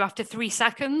chasing you after 3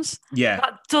 seconds. Yeah.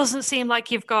 That doesn't seem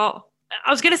like you've got...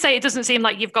 I was going to say it doesn't seem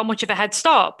like you've got much of a head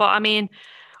start, but I mean,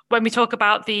 when we talk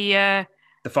about the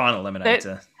final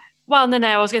eliminator. No,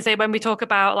 I was going to say when we talk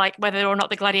about like whether or not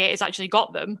the gladiators actually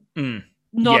got them,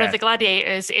 none of the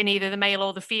gladiators in either the male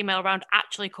or the female round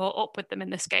actually caught up with them in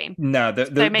this game. No.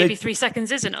 So maybe 3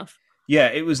 seconds is enough. Yeah,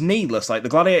 it was needless. Like, the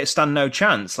gladiators stand no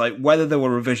chance. Like, whether there were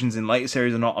revisions in later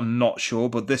series or not, I'm not sure,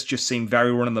 but this just seemed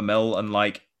very run-of-the-mill, and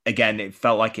like, again, it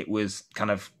felt like it was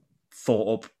kind of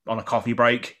thought up on a coffee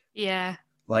break. Yeah.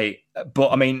 Like, but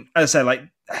I mean, as I say, like,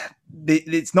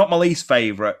 it's not my least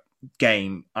favourite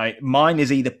game. Mine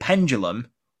is either Pendulum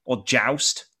or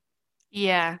Joust.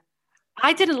 Yeah.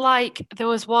 I didn't like, there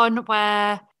was one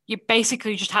where you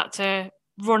basically just had to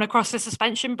run across the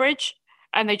suspension bridge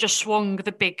and they just swung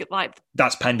the big, like...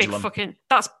 That's Pendulum. Big fucking...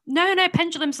 No,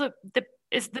 Pendulum's the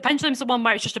Pendulum's the one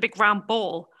where it's just a big round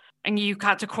ball and you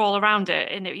had to crawl around it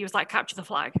and it was like capture the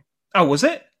flag. Oh, was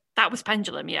it? That was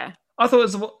Pendulum, yeah. I thought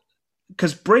it was...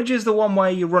 Because Bridge is the one where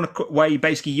you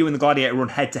basically you and the gladiator run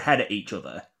head to head at each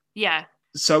other. Yeah.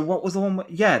 So what was the one?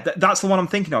 That's the one I'm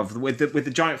thinking of with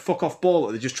the giant fuck off ball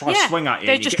that they just try to swing at you.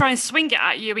 They just try and swing it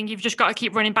at you, and you've just got to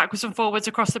keep running backwards and forwards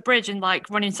across the bridge and like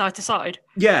running side to side.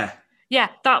 Yeah. Yeah,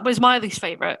 that was my least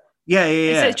favourite. Yeah.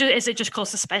 Is it just called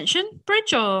suspension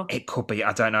bridge or? It could be.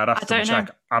 I don't know. I'd have to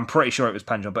check. I'm pretty sure it was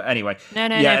Pendulum, but anyway. No.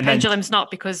 Pendulum's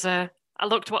not because I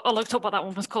looked up what that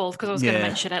one was called because I was going to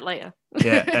mention it later.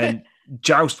 Yeah, and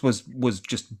Joust was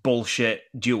just bullshit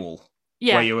duel.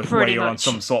 Yeah, where you're on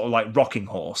some sort of like rocking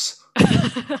horse.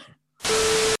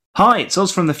 Hi, it's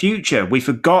us from the future. We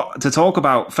forgot to talk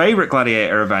about favourite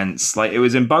gladiator events. Like, it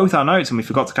was in both our notes and we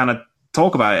forgot to kind of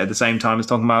talk about it at the same time as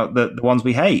talking about the ones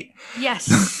we hate.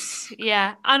 Yes.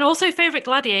 Yeah. And also favourite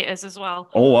gladiators as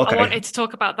well. Oh, okay. I wanted to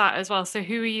talk about that as well. So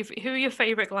who are your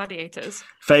favourite gladiators?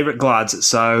 Favourite glads.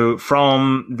 So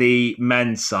from the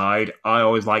men's side, I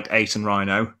always liked Ace and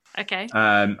Rhino. Okay.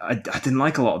 I didn't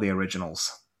like a lot of the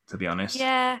originals, to be honest.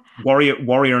 Yeah.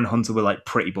 Warrior and Hunter were like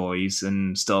pretty boys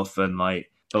and stuff, but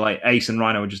Ace and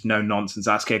Rhino were just no nonsense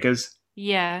ass kickers.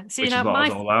 Yeah. Which is what I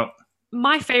was all about.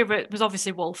 my favourite was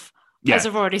obviously Wolf. Yeah. As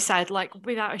I've already said, like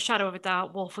without a shadow of a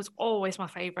doubt, Wolf was always my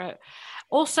favourite.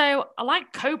 Also, I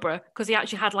like Cobra because he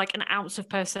actually had like an ounce of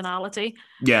personality.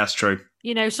 Yeah, that's true.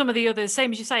 You know, some of the others,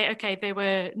 same as you say, okay, they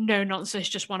were no nonsense,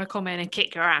 just want to come in and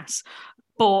kick your ass.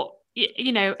 But,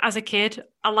 you know, as a kid,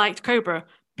 I liked Cobra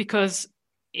because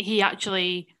he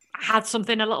actually had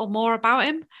something a little more about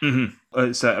him.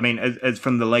 Mm-hmm. So, I mean, as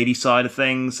from the lady side of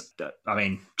things, I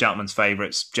mean, gentlemen's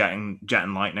favourites, Jet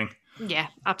and Lightning. Yeah,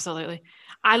 absolutely.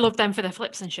 I love them for their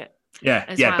flips and shit. Yeah,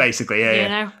 well. basically, yeah. You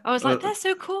know, I was like, they're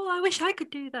so cool. I wish I could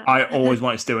do that. I always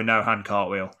wanted to do a no-hand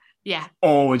cartwheel. Yeah.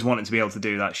 Always wanted to be able to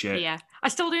do that shit. Yeah. I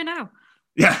still do now.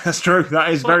 Yeah, that's true.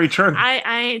 That is very true.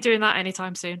 I ain't doing that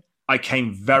anytime soon. I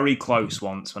came very close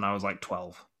once when I was like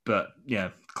 12. But, yeah,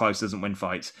 close doesn't win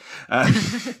fights.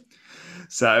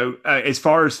 So, as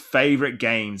far as favourite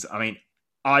games, I mean,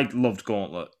 I loved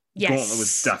Gauntlet. Yes. Gauntlet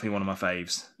was definitely one of my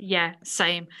faves. Yeah,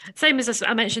 same. Same as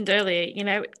I mentioned earlier, you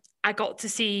know, I got to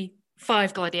see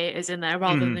 5 gladiators in there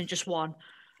rather than just one.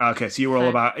 Okay, so you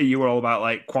were all about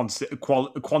like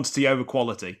quantity over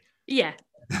quality. Yeah.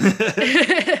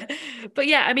 But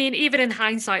yeah, I mean, even in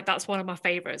hindsight, that's one of my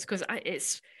favorites because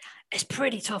it's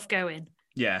pretty tough going.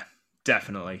 Yeah,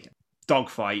 definitely.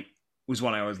 Dogfight was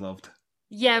one I always loved.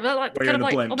 Yeah, but like Where kind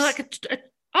of you're like in a almost like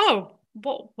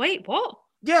what? Wait, what?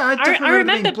 Yeah, I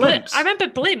remember blimps. I remember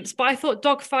blimps, but I thought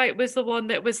Dogfight was the one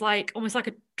that was like almost like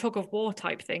a tug of war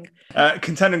type thing.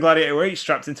 Contender and Gladiator were each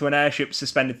strapped into an airship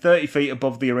suspended 30 feet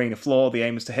above the arena floor. The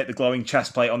aim was to hit the glowing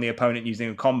chest plate on the opponent using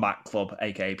a combat club,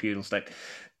 aka Pudel Stick.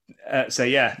 So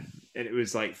yeah, it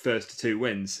was like first to 2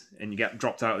 wins, and you get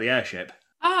dropped out of the airship.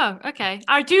 Oh, okay.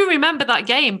 I do remember that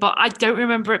game, but I don't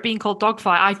remember it being called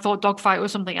Dogfight. I thought Dogfight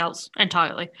was something else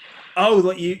entirely. Oh,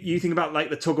 like you think about like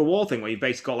the tug of war thing where you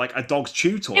basically got like a dog's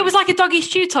chew toy. It was like a doggy's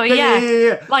chew toy,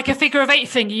 yeah. Like a figure of 8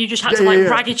 thing. You just had to like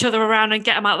drag each other around and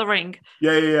get them out of the ring.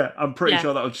 Yeah. I'm pretty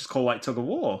sure that was just called like tug of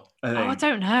war. I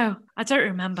don't know. I don't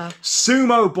remember.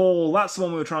 Sumo ball. That's the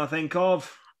one we were trying to think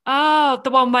of. Oh,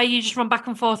 the one where you just run back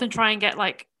and forth and try and get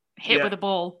like hit with a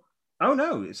ball. Oh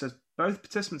no, it says both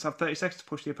participants have 30 seconds to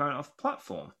push the opponent off the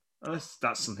platform. That's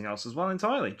something else as well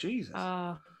entirely. Jesus.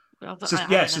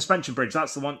 Suspension bridge.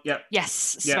 That's the one. Yeah. Yes,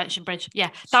 suspension bridge.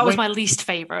 Yeah, that was my least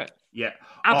favorite. Yeah,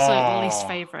 absolutely least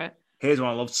favorite. Here's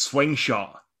one I loved: swing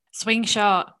shot. Swing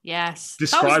shot. Yes,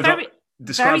 Described that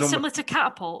was very similar to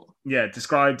catapult. Yeah,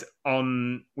 described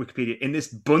on Wikipedia in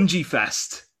this bungee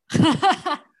fest.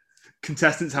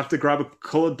 Contestants have to grab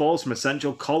coloured balls from a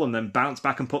central column, then bounce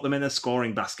back and put them in their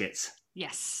scoring baskets.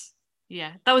 Yes.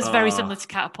 Yeah, that was very similar to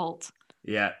catapult.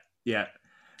 Yeah.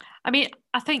 I mean,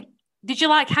 I think. Did you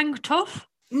like Hang Tough?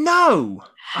 No,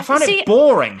 I found it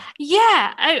boring.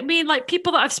 Yeah, I mean, like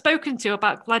people that I've spoken to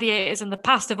about gladiators in the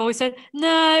past have always said,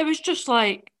 no, it was just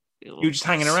like you were just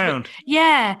hanging around.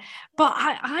 Yeah, but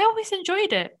I always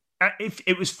enjoyed it. If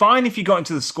it was fine if you got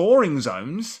into the scoring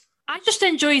zones. I just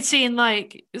enjoyed seeing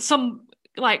like some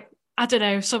like I don't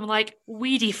know some like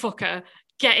weedy fucker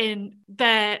getting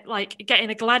a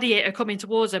gladiator coming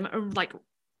towards them and like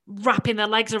wrapping their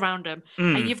legs around them,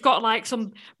 and you've got like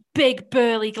some big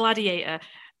burly gladiator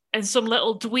and some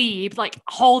little dweeb like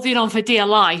holding on for dear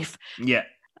life. Yeah,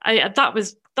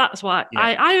 that's why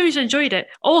I always enjoyed it.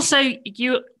 Also,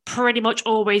 you pretty much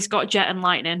always got Jet and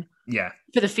Lightning. Yeah,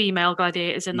 for the female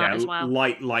gladiators in that as well.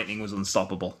 Lightning was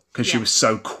unstoppable because she was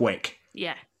so quick.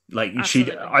 Yeah, like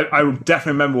I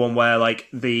definitely remember one where like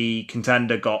the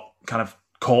contender got kind of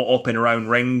caught up in her own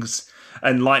rings,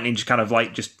 and Lightning just kind of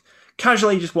like just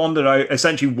casually just wandered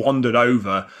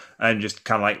over and just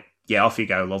kind of like, yeah, off you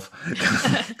go, love.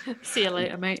 See you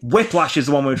later, mate. Whiplash is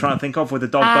the one we were trying to think of with the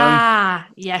dog bone. Ah,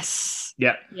 yes.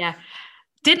 Yeah.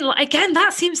 Again,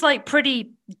 that seems like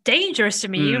pretty dangerous to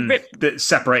me. The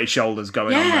separated shoulders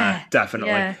going on there, definitely.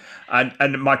 Yeah. And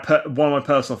one of my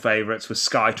personal favourites was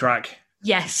Skytrack.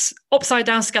 Yes, upside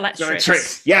down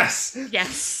Skeletrix.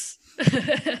 Yes.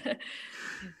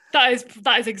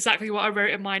 That is exactly what I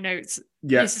wrote in my notes.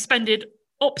 Yeah. You're suspended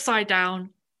upside down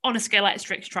on a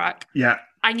Skeletrix track. Yeah.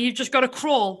 And you've just got to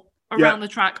crawl around the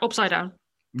track upside down.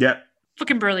 Yeah.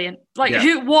 Fucking brilliant. Like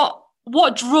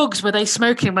what drugs were they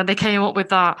smoking when they came up with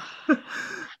that?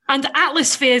 And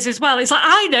Atlas spheres as well. It's like,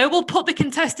 I know, we'll put the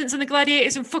contestants and the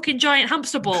gladiators in fucking giant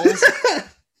hamster balls.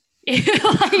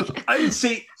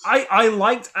 I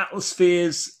liked Atlas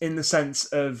spheres in the sense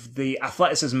of the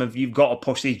athleticism of you've got to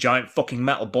push these giant fucking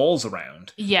metal balls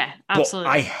around. Yeah, absolutely.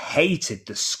 But I hated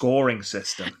the scoring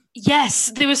system.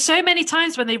 Yes, there were so many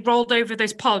times when they rolled over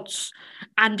those pods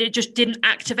and it just didn't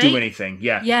activate. Do anything,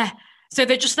 yeah. Yeah. So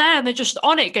they're just there and they're just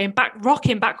on it, going back,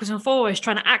 rocking backwards and forwards,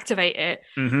 trying to activate it.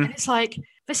 Mm-hmm. And it's like,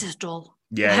 this is dull.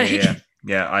 Yeah.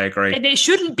 Yeah, I agree. And it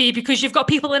shouldn't be, because you've got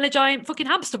people in a giant fucking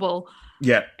hamster ball.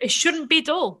 Yeah. It shouldn't be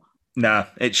dull. No,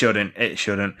 it shouldn't. It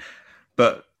shouldn't.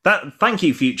 But thank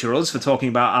you, Future Us, for talking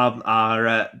about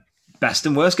our best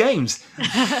and worst games.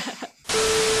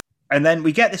 And then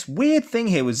we get this weird thing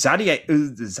here with Zodiac?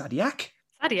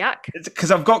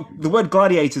 Because I've got the word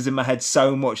gladiators in my head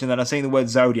so much, and then I've seen the word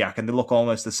Zodiac, and they look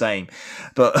almost the same,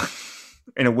 but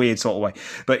in a weird sort of way.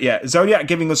 But yeah, Zodiac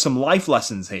giving us some life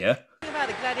lessons here. About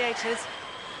the gladiators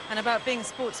and about being a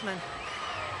sportsman.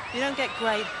 You don't get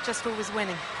great just always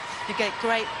winning. You get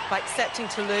great by accepting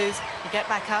to lose, you get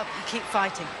back up, you keep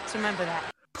fighting. So remember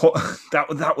that.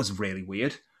 That was really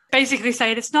weird. Basically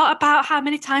saying it's not about how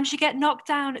many times you get knocked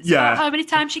down, it's about how many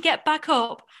times you get back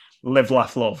up. Live,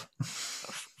 laugh, love.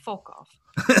 Fuck off.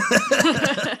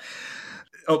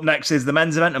 Up next is the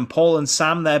men's event, and Paul and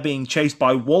Sam, they're being chased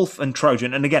by Wolf and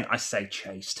Trojan. And again, I say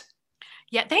chased.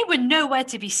 Yeah, they were nowhere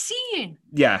to be seen.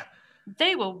 Yeah.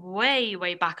 They were way,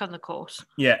 way back on the course.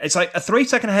 Yeah, it's like a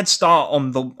 3-second head start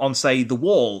on say the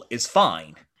wall is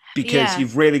fine, because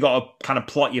you've really got to kind of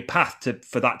plot your path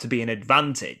for that to be an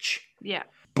advantage. Yeah.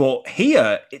 But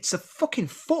here, it's a fucking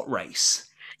foot race.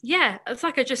 Yeah, it's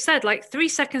like I just said, like 3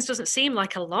 seconds doesn't seem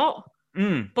like a lot,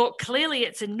 but clearly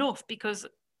it's enough, because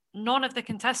none of the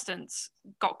contestants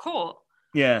got caught.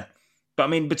 Yeah. But I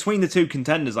mean, between the two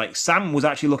contenders, like Sam was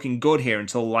actually looking good here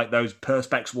until like those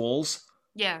Perspex walls.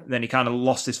 Yeah. Then he kind of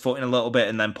lost his footing a little bit,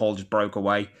 and then Paul just broke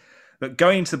away. But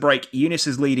going into the break, Eunice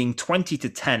is leading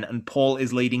 20-10, and Paul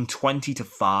is leading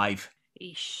 20-5.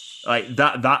 Eesh. Like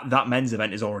that men's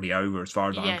event is already over as far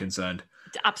as I'm concerned.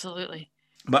 Absolutely.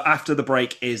 But after the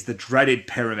break is the dreaded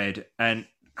pyramid, and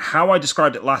how I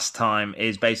described it last time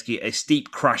is basically a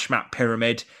steep crash map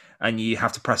pyramid, and you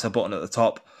have to press a button at the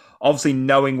top. Obviously,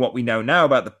 knowing what we know now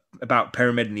about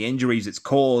pyramid and the injuries it's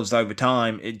caused over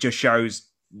time, it just shows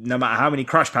no matter how many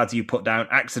crash pads you put down,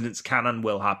 accidents can and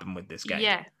will happen with this game.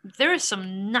 Yeah, there are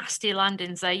some nasty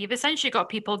landings there. You've essentially got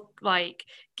people like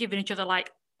giving each other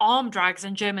like arm drags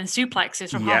and German suplexes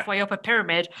from halfway up a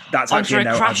pyramid. That's onto actually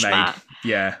a note crash I've made. mat.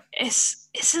 Yeah, it's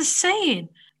insane.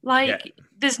 Like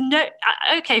there's no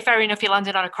okay, fair enough, you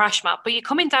landed on a crash mat, but you're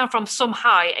coming down from some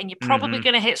high, and you're probably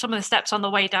going to hit some of the steps on the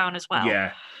way down as well.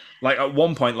 Yeah, like at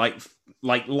one point, like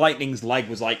Lightning's leg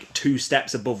was like 2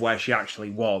 steps above where she actually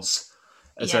was.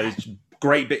 So it's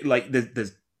great bit, like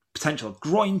there's potential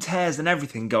groin tears and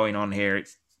everything going on here.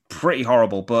 It's pretty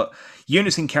horrible. But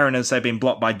Eunice and Karen, as I say, being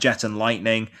blocked by Jet and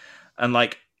Lightning. And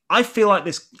like, I feel like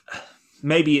this,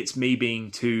 maybe it's me being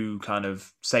too kind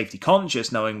of safety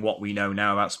conscious, knowing what we know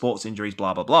now about sports injuries,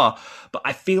 blah, blah, blah. But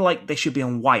I feel like they should be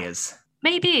on wires.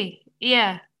 Maybe,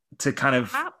 yeah. To kind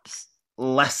of perhaps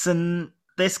lessen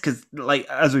this, because like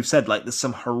as we've said, like there's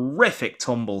some horrific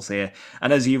tumbles here,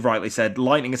 and as you've rightly said,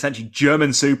 Lightning essentially German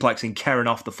suplexing Karen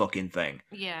off the fucking thing.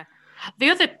 Yeah. The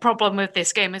other problem with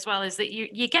this game as well is that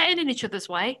you're getting in each other's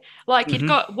way. Like you've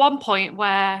got one point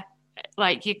where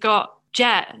like you've got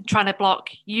Jet trying to block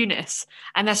Eunice,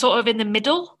 and they're sort of in the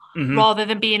middle rather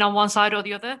than being on one side or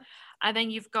the other. And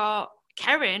then you've got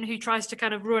Karen who tries to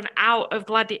kind of run out of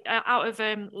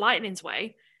Lightning's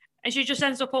way, and she just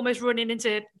ends up almost running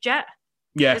into Jet.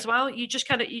 Yeah. As well, you just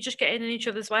get in each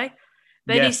other's way.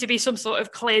 There needs to be some sort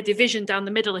of clear division down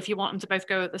the middle if you want them to both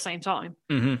go at the same time.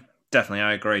 Definitely,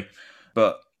 I agree.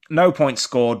 But no points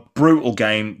scored. Brutal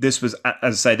game. This was, as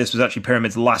I say, this was actually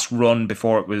Pyramid's last run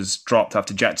before it was dropped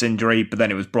after Jet's injury. But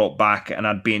then it was brought back, and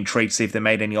I'd be intrigued to see if they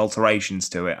made any alterations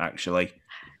to it. Actually,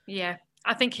 yeah,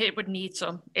 I think it would need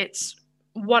some. It's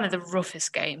one of the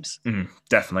roughest games.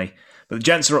 Definitely. But the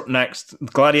gents are up next.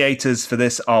 The gladiators for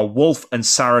this are Wolf and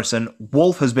Saracen.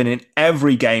 Wolf has been in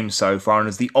every game so far, and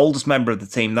as the oldest member of the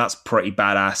team, that's pretty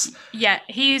badass. Yeah,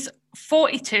 he's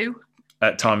 42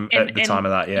 at the time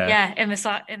of that. Yeah, in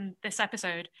this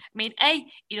episode. I mean, A,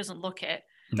 he doesn't look it.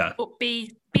 No. But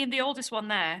B, being the oldest one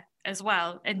there as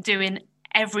well and doing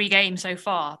every game so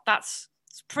far, it's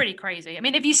pretty crazy. I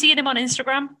mean, have you seen him on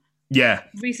Instagram? Yeah.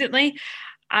 Recently?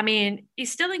 I mean,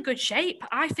 he's still in good shape.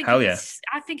 I think I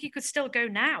think he could still go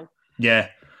now. Yeah.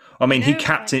 I mean, he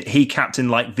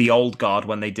captained like the old guard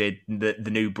when they did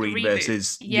the new breed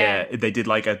versus they did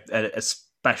like a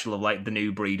special of like the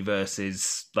new breed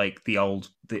versus like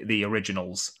the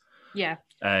originals. Yeah.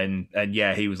 And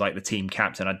he was like the team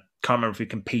captain. I can't remember if he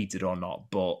competed or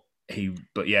not, but he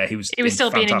was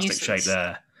still being in fantastic shape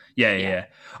there. Yeah.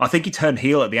 I think he turned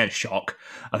heel at the end. Shock.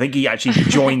 I think he actually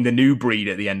joined the new breed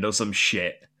at the end or some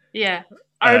shit. Yeah.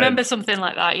 I remember something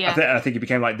like that, yeah. I think he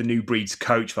became like the new breed's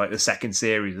coach for like the second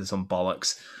series or some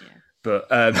bollocks. Yeah. But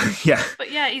yeah.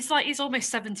 But yeah, he's almost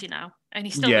 70 now, and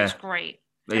he still looks great.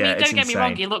 I mean, don't get me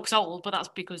wrong, he looks old, but that's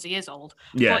because he is old.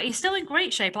 Yeah. But he's still in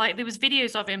great shape. Like, there was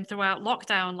videos of him throughout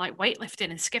lockdown, like weightlifting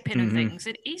and skipping and things.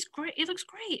 And he's great. He looks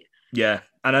great. Yeah.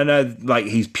 And I know, like,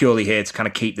 he's purely here to kind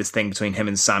of keep this thing between him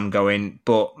and Sam going.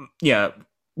 But, yeah,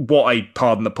 what a,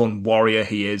 pardon the pun, warrior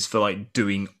he is for, like,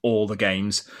 doing all the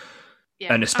games.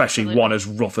 Yeah, and especially absolutely. one as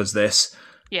rough as this.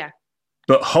 Yeah.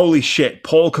 But holy shit,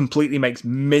 Paul completely makes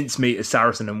mincemeat of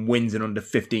Saracen and wins in under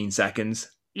 15 seconds.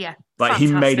 Yeah. Like, he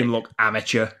made fantastic. him look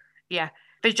amateur. Yeah.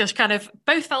 They just kind of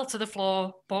both fell to the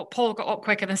floor, but Paul got up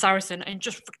quicker than Saracen and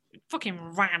just fucking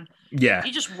ran. Yeah.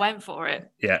 He just went for it.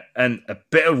 Yeah. And a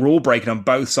bit of rule breaking on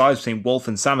both sides between Wolf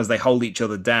and Sam as they hold each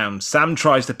other down. Sam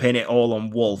tries to pin it all on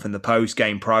Wolf in the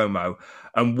post-game promo.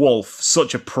 And Wolf,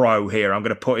 such a pro here. I'm going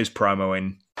to put his promo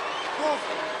in. Wolf,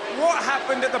 what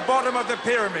happened at the bottom of the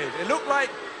pyramid? It looked like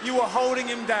you were holding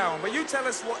him down, but you tell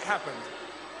us what happened.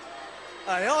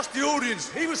 I asked the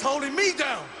audience. He was holding me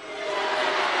down.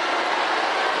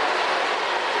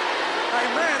 Hey,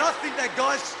 man, I think that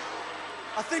guy's...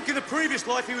 I think in a previous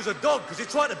life he was a dog because he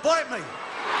tried to bite me.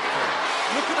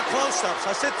 Look at the close-ups.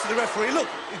 I said to the referee, look,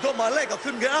 he got my leg. I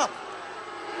couldn't get up.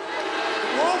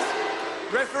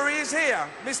 Wolf, referee is here.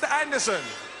 Mr. Anderson.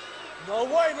 No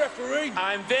way, referee.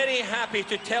 I'm very happy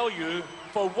to tell you,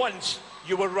 for once,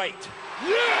 you were right. Yeah!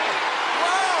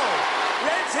 Wow!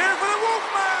 Let's hear it for the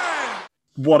Wolfman!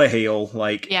 What a heel.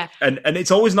 Like, Yeah. And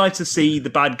it's always nice to see the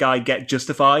bad guy get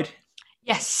justified.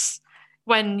 Yes.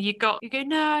 When you go,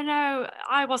 no,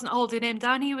 I wasn't holding him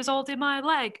down. He was holding my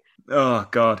leg. Oh,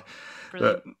 God.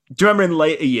 Brilliant. Do you remember in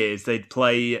later years they'd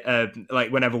play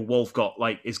like whenever Wolf got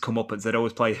like his comeuppance, they'd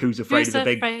always play "Who's Afraid of the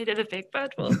Big." Afraid of the big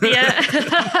bad wolf?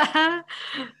 Yeah.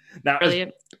 Now,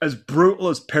 Brilliant. as brutal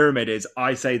as Pyramid is,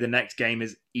 I say the next game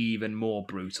is even more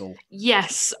brutal.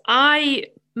 Yes, I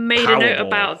made a note Powerball.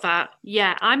 about that.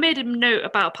 Yeah, I made a note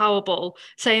about Powerball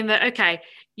saying that, okay,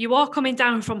 you are coming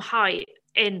down from height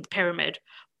in Pyramid,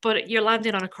 but you're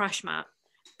landing on a crash mat.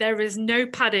 There is no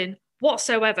padding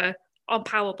whatsoever on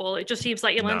Powerball. It just seems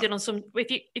like you're No. landing on some...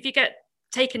 If you get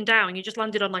taken down, you just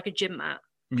landed on like a gym mat.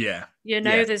 Yeah, You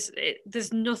know, Yeah.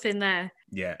 there's nothing there.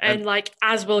 yeah, And like,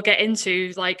 as we'll get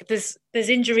into, like, there's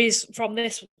injuries from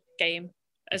this game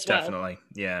as well. definitely,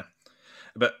 yeah.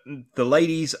 But the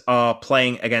ladies are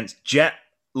playing against Jet,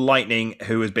 Lightning,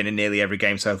 who has been in nearly every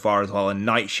game so far as well, and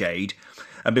Nightshade.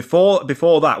 And before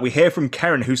that, we hear from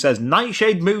Karen, who says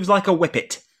Nightshade moves like a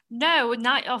whippet. No,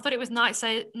 I thought it was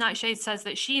Nightshade says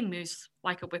that she moves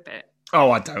like a whippet. Oh,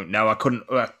 I don't know. I couldn't.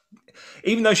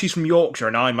 Even though she's from Yorkshire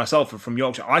and I myself are from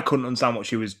Yorkshire, I couldn't understand what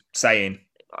she was saying.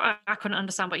 I couldn't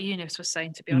understand what Eunice was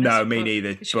saying, to be honest. No, me but-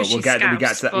 neither. because But she's we get to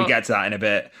Scouse, that. We get to that in a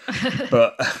bit.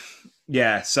 But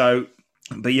yeah,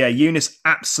 but Eunice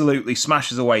absolutely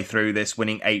smashes her way through this,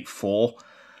 winning 8-4.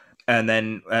 And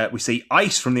then we see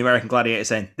Ice from the American Gladiator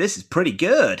saying, "This is pretty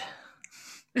good."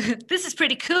 This is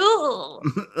pretty cool.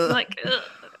 Like,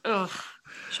 ugh,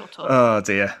 shut up. Oh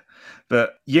dear.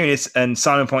 But Eunice, and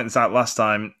Simon pointed this out last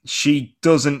time, she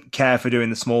doesn't care for doing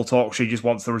the small talk. She just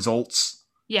wants the results.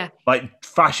 Yeah. Like,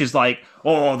 Fash is like,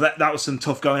 "Oh, that was some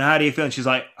tough going. How do you feel?" And she's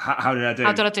like, "How did I do?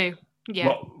 How did I do? Yeah.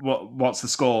 What's the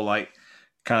score?" Like,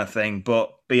 kind of thing.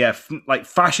 But yeah, like,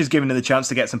 Fash is giving her the chance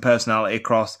to get some personality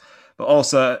across. But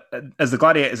also, as the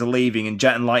Gladiators are leaving and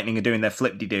Jet and Lightning are doing their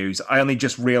flip-de-doos, I only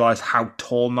just realised how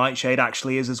tall Nightshade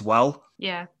actually is as well.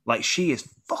 Yeah. Like, she is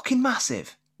fucking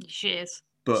massive. She is.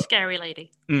 But Scary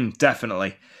lady.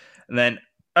 definitely. And then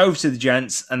over to the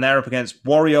gents, and they're up against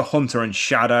Warrior, Hunter, and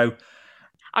Shadow.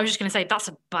 I was just going to say, that's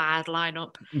a bad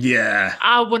lineup. Yeah.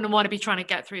 I wouldn't want to be trying to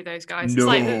get through those guys. No. It's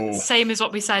like the same as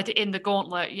what we said in the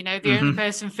gauntlet. You know, the only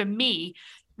person for me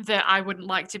that I wouldn't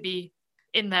like to be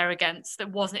in there against that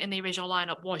wasn't in the original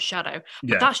lineup was Shadow. But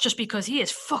Yeah. that's just because he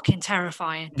is fucking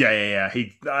terrifying. Yeah.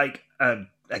 He, like,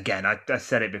 again, I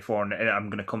said it before, and I'm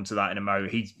going to come to that in a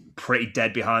moment. He's pretty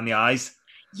dead behind the eyes.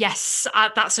 Yes,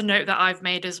 that's a note that I've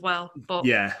made as well. But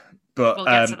Yeah. But we'll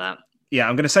get to that. yeah,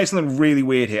 I'm going to say something really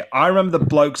weird here. I remember the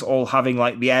blokes all having,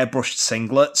 like, the airbrushed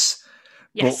singlets.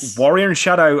 Yes. But Warrior and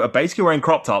Shadow are basically wearing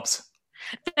crop tops.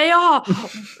 They are.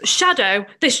 Shadow,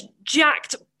 this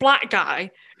jacked black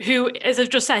guy who, as I've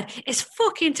just said, is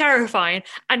fucking terrifying,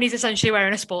 and he's essentially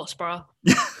wearing a sports bra.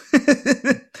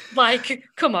 Like,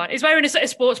 come on. He's wearing a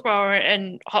sports bra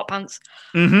and hot pants.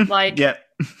 Like, Yeah.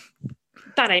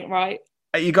 that ain't right.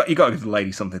 You got to give the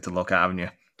lady something to look at, haven't you?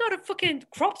 Not a fucking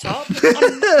crop top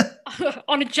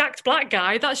on a jacked black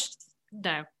guy. That's...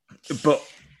 No. But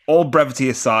all brevity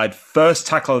aside, first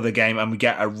tackle of the game, and we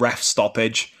get a ref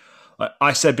stoppage. Like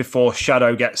I said before,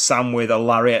 Shadow gets Sam with a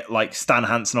lariat like Stan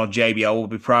Hansen or JBL will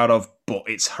be proud of, but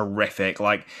it's horrific.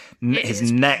 Like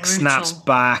his neck snaps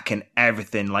back and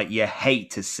everything. Like you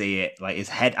hate to see it. Like his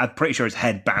head, I'm pretty sure his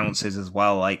head bounces as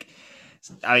well. Like,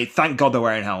 thank God they're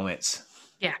wearing helmets.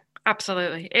 Yeah,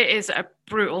 absolutely. It is a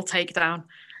brutal takedown.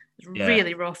 It's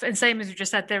really rough. And same as you just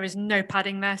said, there is no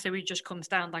padding there, so he just comes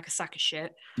down like a sack of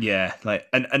shit. Yeah, like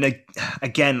and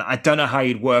again, I don't know how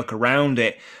you'd work around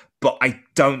it, but I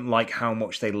don't like how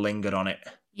much they lingered on it.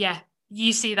 Yeah.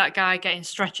 You see that guy getting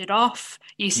stretchered off.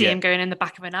 You see him going in the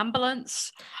back of an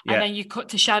ambulance. And then you cut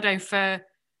to Shadow for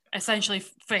essentially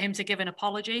for him to give an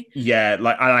apology. Yeah,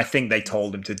 like, and I think they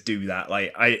told him to do that.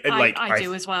 Like, I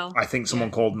do as well. I think someone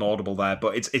called an audible there,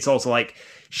 but it's also like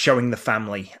showing the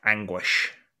family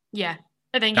anguish. Yeah.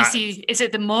 And then you see, is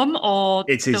it the mum or...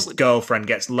 It's his girlfriend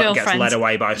gets led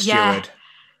away by a steward.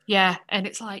 Yeah, and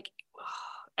it's like,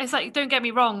 don't get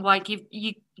me wrong, like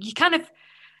you kind of...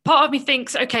 Part of me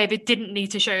thinks, okay, they didn't need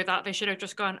to show that. They should have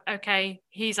just gone, okay,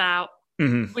 he's out.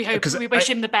 Mm-hmm. We wish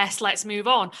him the best. Let's move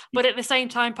on. But at the same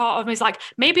time, part of me is like,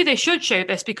 maybe they should show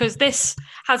this because this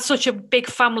has such a big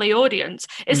family audience.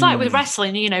 It's like with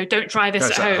wrestling, don't try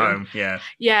this at home. Yeah.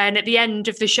 Yeah, and at the end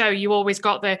of the show, you always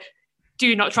got the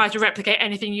do not try to replicate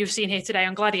anything you've seen here today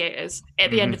on Gladiators at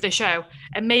the end of the show.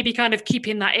 And maybe kind of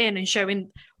keeping that in and showing,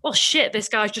 well, shit, this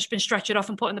guy's just been stretched off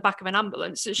and put in the back of an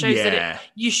ambulance. It shows that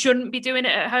you shouldn't be doing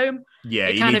it at home. Yeah,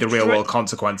 you need the real world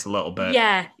consequence a little bit.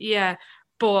 Yeah.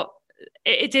 But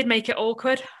it did make it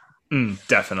awkward.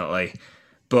 Definitely.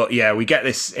 But yeah, we get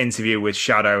this interview with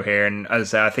Shadow here. And as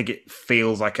I say, I think it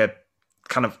feels like a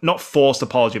kind of not forced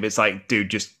apology, but it's like, dude,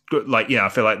 just like, I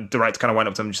feel like the director kind of went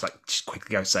up to him and just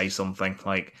quickly go say something.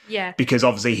 Like, because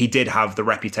obviously he did have the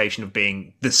reputation of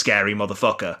being the scary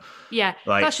motherfucker. Yeah,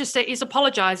 that's just it. He's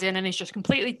apologising and he's just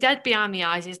completely dead behind the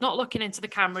eyes. He's not looking into the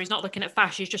camera. He's not looking at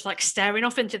Fash. He's just like staring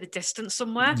off into the distance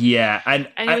somewhere. Yeah, and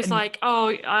he was like,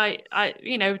 "Oh, I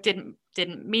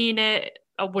didn't mean it.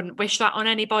 I wouldn't wish that on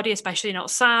anybody, especially not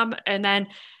Sam." And then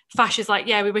Fash is like,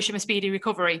 "Yeah, we wish him a speedy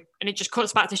recovery." And it just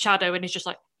cuts back to Shadow, and he's just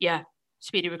like, "Yeah,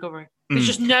 speedy recovery." There's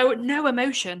just no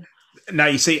emotion. Now,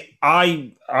 you see,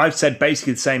 I've said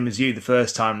basically the same as you the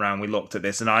first time round we looked at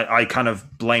this, and I kind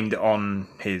of blamed it on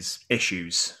his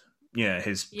issues,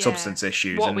 his substance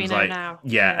issues. What and we know now.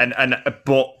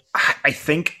 But I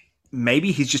think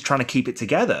maybe he's just trying to keep it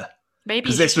together. Maybe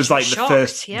because this was like the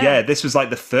first, this was like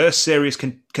the first serious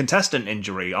contestant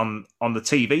injury on the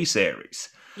TV series.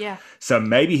 Yeah. So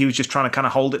maybe he was just trying to kind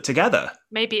of hold it together.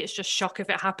 Maybe it's just shock of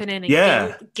it happening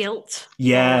and guilt.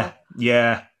 Yeah.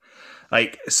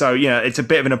 Like, so, it's a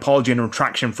bit of an apology and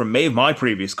retraction from me of my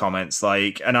previous comments.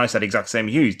 Like, and I said exactly the same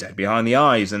as you, he's dead behind the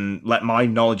eyes and let my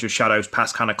knowledge of Shadow's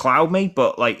past kind of cloud me.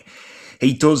 But, like,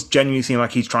 he does genuinely seem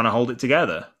like he's trying to hold it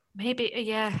together. Maybe,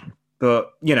 yeah.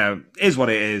 But, is what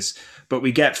it is. But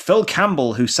we get Phil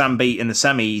Campbell, who Sam beat in the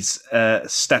semis,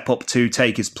 step up to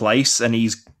take his place. And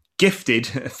he's gifted,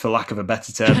 for lack of a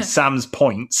better term, Sam's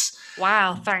points.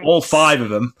 Wow, thanks. All 5 of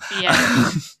them. Yeah.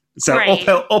 So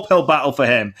uphill battle for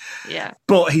him. Yeah.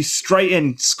 But he's straight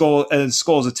in, scores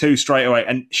a 2 straight away.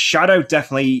 And Shadow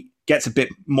definitely gets a bit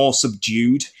more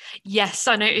subdued. Yes,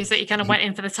 I noticed that he kind of went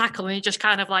in for the tackle and he just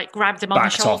kind of like grabbed him on the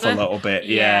shoulder. Backs off a little bit,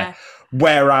 yeah.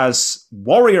 Whereas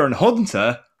Warrior and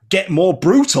Hunter get more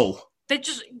brutal. They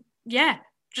just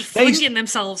flinging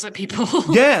themselves at people.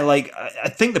 Yeah, like I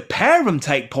think the pair of them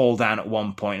take Paul down at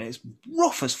one point. It's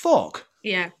rough as fuck.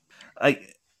 Yeah.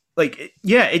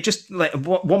 It just like at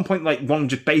one point, like one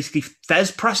just basically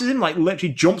Fez presses him, like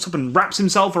literally jumps up and wraps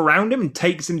himself around him and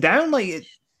takes him down. Like it's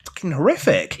fucking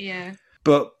horrific. Yeah.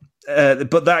 But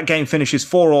that game finishes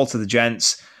 4-4 to the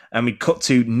gents, and we cut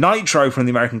to Nitro from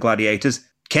the American Gladiators.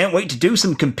 Can't wait to do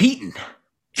some competing.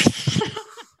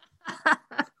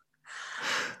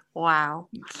 Wow.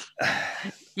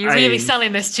 You're really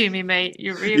selling this to me, mate.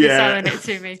 You're really selling it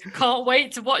to me. Can't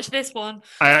wait to watch this one.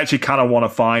 I actually kind of want to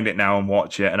find it now and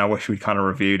watch it, and I wish we kind of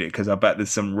reviewed it because I bet there's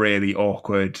some really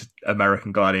awkward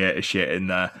American Gladiator shit in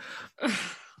there.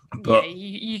 But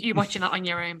you're watching that on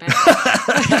your own, babe.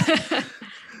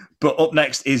 But up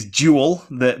next is Duel,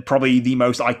 probably the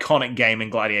most iconic game in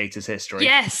Gladiators history.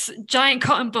 Yes, giant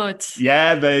cotton buds.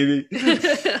 Yeah, baby.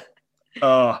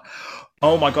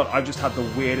 Oh my God, I've just had the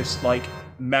weirdest,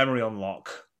 memory unlock.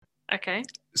 Okay.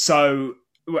 So,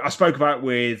 I spoke about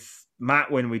with Matt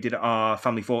when we did our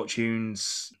Family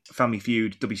Fortunes, Family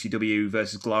Feud, WCW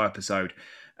versus Glow episode.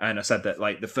 And I said that,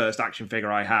 the first action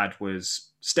figure I had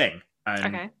was Sting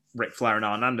and Ric Flair and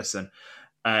Arn Anderson.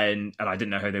 And I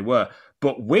didn't know who they were.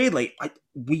 But weirdly,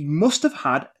 we must have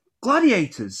had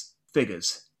Gladiators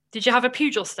figures. Did you have a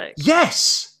pugil stick?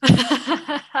 Yes!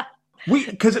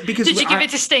 Because Did you give it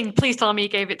to Sting? Please tell me you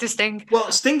gave it to Sting.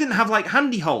 Well, Sting didn't have like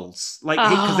handy holes, like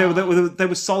because they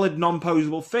were solid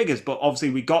non-posable figures. But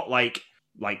obviously, we got like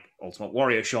Ultimate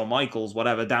Warrior, Shawn Michaels,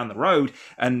 whatever down the road,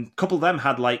 and a couple of them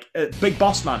had like Big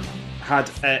Boss Man had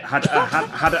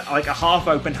like a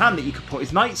half-open hand that you could put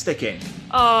his nightstick in.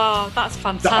 Oh, that's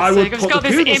fantastic! That I would put the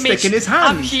poodle stick in his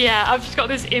hand. I've just got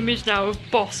this image now of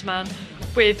Boss Man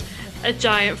with a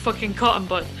giant fucking cotton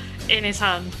bud in his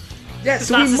hand. Yeah,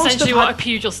 so that's essentially what a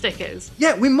pugil stick is.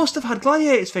 Yeah, we must have had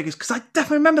Gladiators figures because I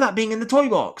definitely remember that being in the toy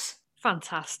box.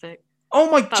 Fantastic. Oh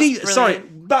my Jesus! Sorry,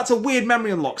 that's a weird memory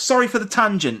unlock. Sorry for the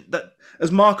tangent. That,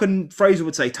 as Mark and Fraser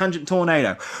would say, tangent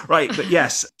tornado. Right, but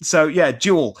yes. So yeah,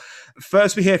 Duel.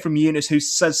 First, we hear from Eunice, who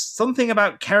says something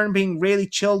about Karen being really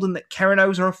chilled and that Karen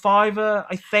owes her a $5,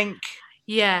 I think.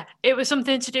 Yeah, it was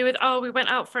something to do with, we went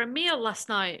out for a meal last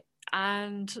night,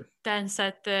 and then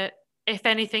said that if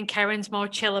anything, Karen's more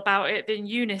chill about it than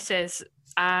Eunice is,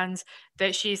 and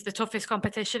that she's the toughest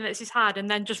competition that she's had, and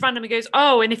then just randomly goes,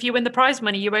 and if you win the prize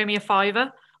money, you owe me a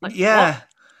 $5. Like, yeah.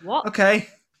 What? Okay,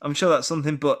 I'm sure that's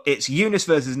something, but it's Eunice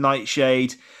versus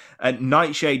Nightshade.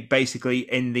 Nightshade, basically,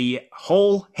 in the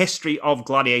whole history of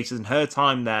Gladiators and her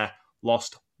time there,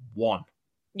 lost one.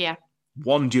 Yeah.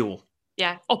 One duel.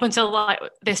 Yeah. Up until like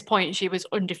this point, she was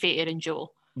undefeated in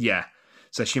duel. Yeah.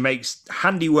 So she makes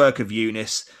handiwork of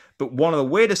Eunice. But one of the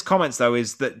weirdest comments, though,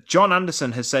 is that John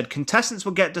Anderson has said contestants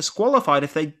will get disqualified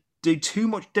if they do too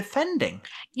much defending.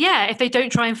 Yeah, if they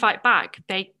don't try and fight back,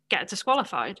 they get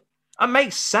disqualified. That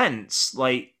makes sense.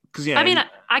 Like, because, you know, I mean,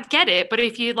 I get it, but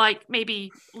if you're like maybe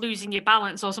losing your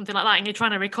balance or something like that and you're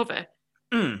trying to recover,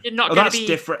 you're not going to be...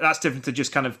 different. That's different to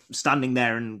just kind of standing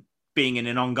there and being in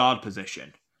an on-guard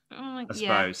position, I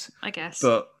suppose. I guess.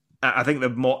 But I think the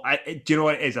more... do you know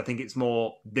what it is? I think it's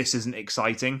more, this isn't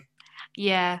exciting.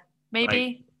 Yeah,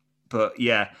 maybe. Like, but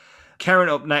yeah. Karen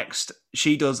up next,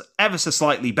 she does ever so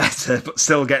slightly better, but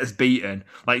still gets beaten.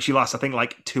 Like, she lasts, I think,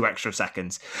 like 2 extra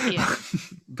seconds. Yeah.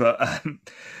 But I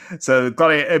suppose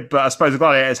the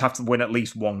Gladiators have to win at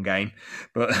least one game.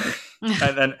 But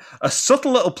and then a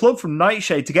subtle little plug from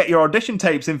Nightshade to get your audition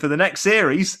tapes in for the next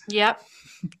series. Yep.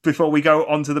 Before we go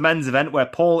on to the men's event, where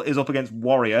Paul is up against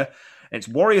Warrior. It's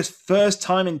Warrior's first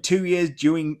time in 2 years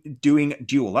doing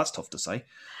duel. That's tough to say.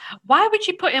 Why would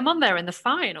you put him on there in the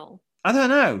final? I don't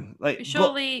know. Like,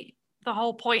 surely the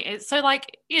whole point is so.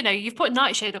 Like, you know, you've put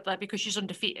Nightshade up there because she's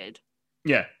undefeated.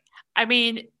 Yeah. I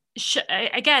mean,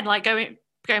 again, like going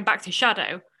back to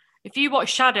Shadow. If you watch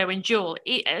Shadow in Duel,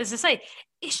 as I say,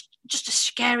 it's just a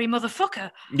scary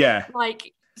motherfucker. Yeah.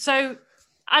 Like, so.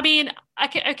 I mean,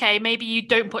 okay, maybe you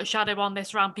don't put Shadow on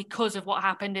this round because of what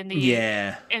happened in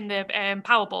the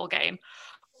Powerball game,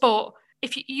 but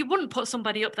if you wouldn't put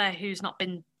somebody up there who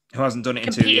hasn't done it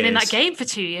in 2 years, competing in that game for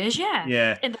 2 years,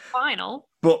 yeah, in the final.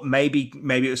 But maybe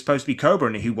it was supposed to be Cobra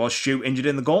and who was injured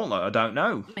in the gauntlet. I don't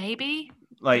know. Maybe,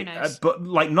 like, but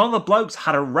like none of the blokes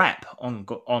had a rep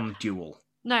on Duel.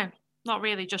 No, not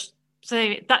really. Just.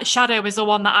 So that Shadow is the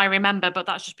one that I remember, but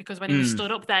that's just because when he was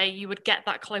stood up there, you would get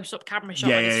that close-up camera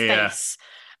shot on his face,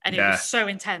 and it was so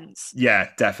intense. Yeah,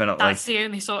 definitely. That's the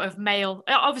only sort of male.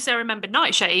 Obviously, I remember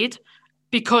Nightshade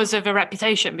because of her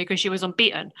reputation, because she was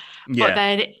unbeaten. Yeah. But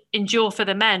then in Duel for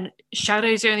the men,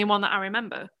 Shadow's the only one that I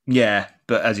remember. Yeah,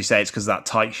 but as you say, it's because of that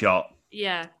tight shot.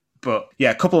 Yeah. But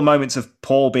yeah, a couple of moments of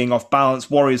Paul being off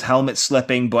balance, Warrior's helmet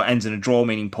slipping, but ends in a draw,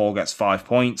 meaning Paul gets 5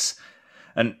 points.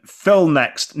 And Phil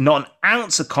next, not an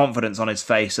ounce of confidence on his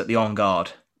face at the on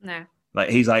guard. No. Like,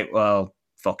 he's like, well,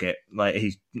 fuck it. Like,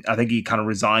 I think he kind of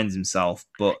resigns himself.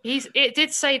 But it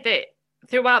did say that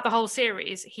throughout the whole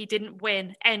series, he didn't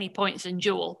win any points in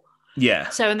Duel. Yeah.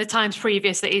 So in the times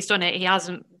previous that he's done it, he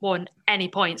hasn't won any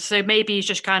points. So maybe he's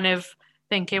just kind of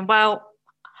thinking, well,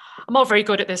 I'm not very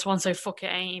good at this one, so fuck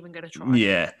it, I ain't even going to try.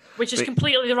 Yeah. Which is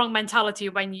completely the wrong mentality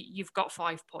when you've got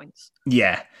 5 points.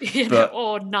 Yeah.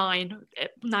 Or 9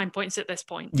 points at this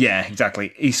point. Yeah,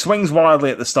 exactly. He swings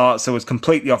wildly at the start, so is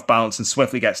completely off balance and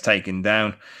swiftly gets taken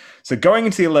down. So going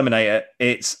into the Eliminator,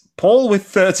 it's Paul with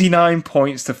 39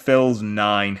 points to Phil's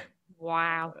 9.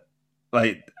 Wow.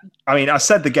 Like, I mean, I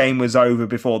said the game was over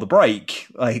before the break.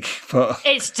 Like, but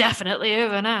it's definitely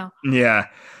over now. Yeah.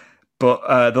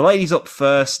 But the ladies up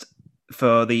first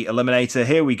for the Eliminator.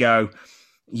 Here we go.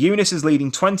 Eunice is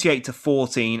leading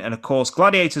 28-14, and of course,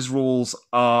 Gladiators rules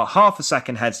are half a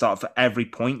second head start for every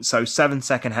point, so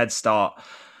 7-second head start.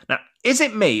 Now, is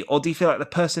it me, or do you feel like the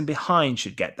person behind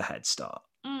should get the head start?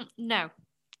 No.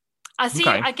 I see.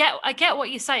 Okay. I get what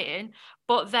you're saying,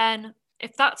 but then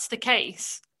if that's the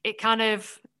case, it kind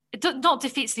of not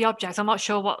defeats the object. I'm not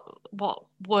sure what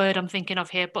word I'm thinking of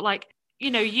here, but like,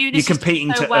 you know, Eunice you're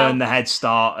competing to earn the head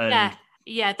start. And... Yeah.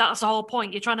 Yeah, that's the whole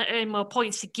point. You're trying to earn more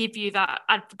points to give you that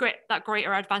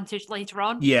greater advantage later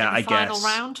on. Yeah, in the I final guess.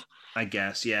 round. I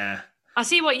guess, yeah. I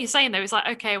see what you're saying though. It's like,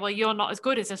 okay, well, you're not as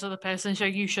good as this other person, so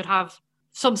you should have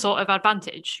some sort of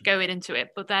advantage going into it.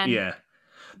 But then, Yeah.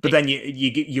 But then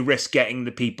you risk getting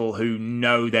the people who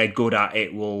know they're good at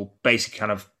it will basically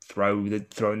kind of throw in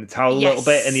the towel a little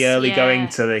bit in the early going,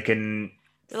 so they can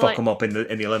fuck them up in the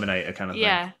eliminator kind of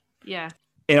thing. Yeah.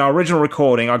 In our original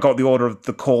recording, I got the order of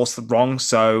the course wrong,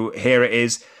 so here it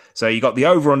is. So you got the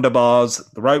over-under bars,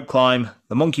 the rope climb,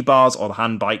 the monkey bars or the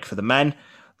hand bike for the men,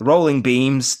 the rolling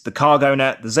beams, the cargo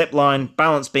net, the zip line,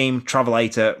 balance beam,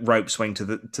 travelator, rope swing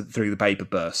through the paper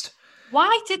burst.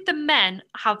 Why did the men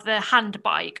have the hand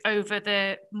bike over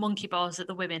the monkey bars that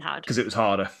the women had? Because it was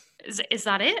harder. Is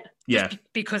that it? Yeah. Just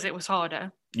because it was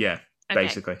harder? Yeah, Okay.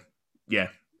 basically. Yeah,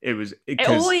 it was. It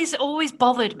always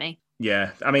bothered me.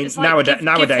 Yeah, I mean, It's like, give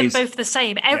nowadays... them both the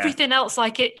same. Everything else,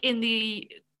 like it in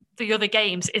the other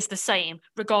games, is the same,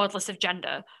 regardless of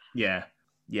gender. Yeah.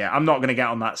 I'm not going to get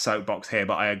on that soapbox here,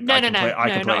 but I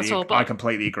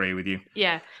completely agree with you.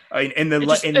 Yeah. I mean,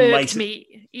 It irked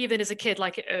me, even as a kid,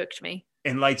 like it irked me.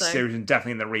 In later series and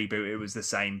definitely in the reboot, it was the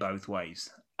same both ways.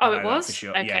 Oh, it was? For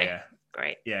sure. Okay. Yeah.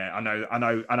 Great. Yeah, I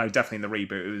know. Definitely in the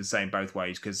reboot, it was the same both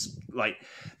ways because like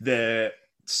the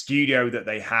studio that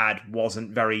they had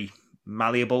wasn't very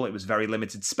malleable. It was very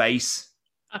limited space.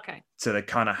 Okay. So they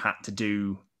kind of had to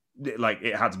do like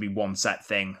it had to be one set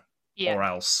thing or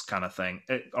else kind of thing,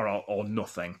 or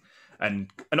nothing. And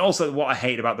also what I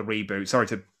hate about the reboot, sorry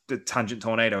to the tangent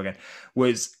tornado again,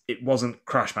 was it wasn't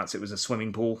crash mats, it was a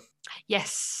swimming pool.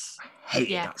 Yes. I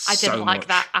didn't like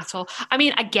that at all. I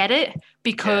mean, I get it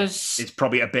because it's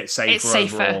probably a bit safer. It's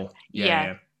safer. Overall.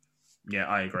 Yeah,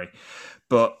 I agree.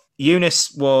 But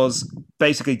Eunice was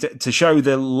basically to show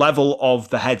the level of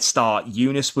the head start.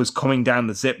 Eunice was coming down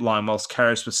the zip line whilst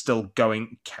Karen was still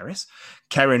going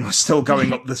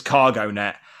up this cargo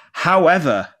net.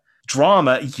 However,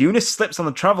 drama, Eunice slips on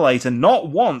the travelator not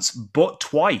once but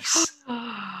twice.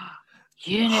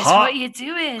 Eunice, what are you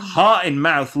doing? Heart in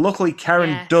mouth. Luckily,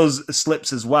 Karen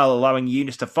slips as well, allowing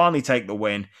Eunice to finally take the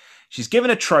win. She's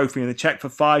given a trophy and a check for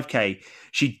 5k.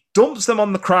 She dumps them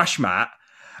on the crash mat,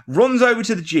 runs over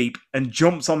to the Jeep and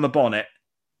jumps on the bonnet,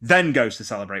 then goes to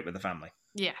celebrate with the family.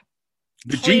 Yeah.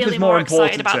 The Jeep is more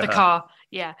important about to the her. car.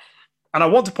 Yeah. And I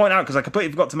want to point out, because I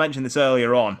completely forgot to mention this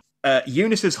earlier on,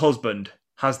 Eunice's husband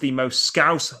has the most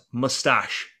scouse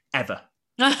mustache ever.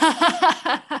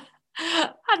 I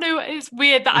know it's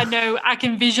weird that I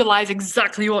can visualize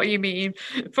exactly what you mean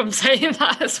from saying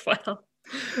that as well.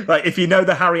 Like, if you know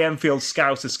the Harry Enfield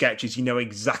Scouser sketches, you know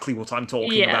exactly what I'm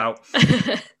talking about.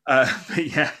 But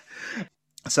yeah.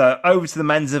 So over to the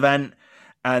men's event,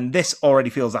 and this already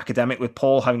feels academic with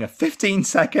Paul having a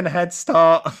 15-second head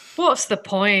start. What's the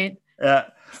point?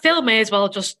 Phil may as well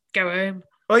just go home.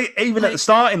 Well, even at the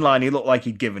starting line, he looked like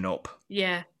he'd given up.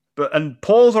 Yeah. And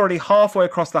Paul's already halfway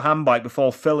across the handbike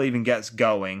before Phil even gets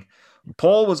going.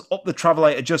 Paul was up the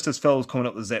travelator just as Phil was coming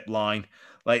up the zip line.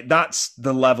 Like, that's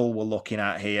the level we're looking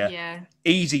at here. Yeah.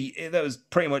 Easy. That was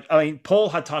pretty much... I mean, Paul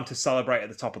had time to celebrate at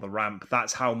the top of the ramp.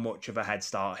 That's how much of a head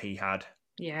start he had.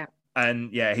 Yeah.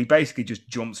 And yeah, he basically just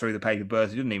jumps through the paper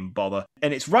burst. He didn't even bother.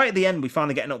 And it's right at the end we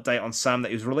finally get an update on Sam that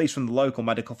he was released from the local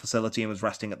medical facility and was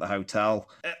resting at the hotel.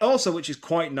 Also, which is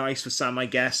quite nice for Sam, I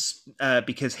guess,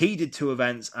 because he did 2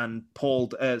 events and Phil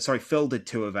did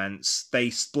 2 events. They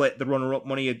split the runner-up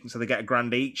money, so they get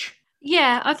 $1,000 each.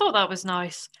 Yeah, I thought that was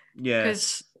nice. Yeah.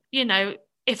 Because,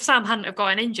 if Sam hadn't have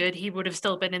gotten injured, he would have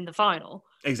still been in the final.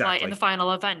 Exactly. Like, in the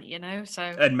final event, so...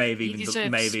 And may have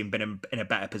even been in a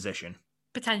better position.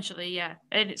 Potentially, yeah.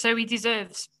 And so he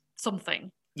deserves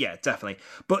something. Yeah, definitely.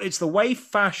 But it's the way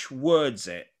Fash words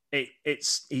it.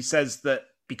 He says that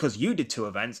because you did 2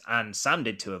 events and Sam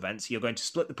did 2 events, you're going to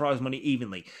split the prize money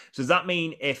evenly. So does that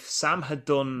mean if Sam had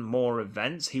done more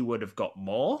events, he would have got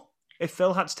more if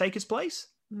Phil had to take his place?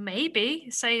 Maybe.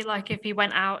 Say, like, if he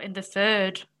went out in the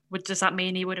 3rd, does that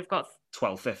mean he would have got...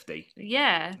 $1,250.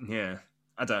 Yeah. Yeah.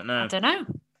 I don't know.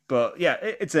 But yeah,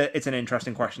 it's an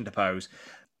interesting question to pose.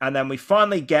 And then we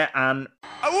finally get an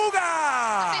Awooga!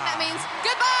 I think that means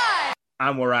goodbye!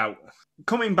 And we're out.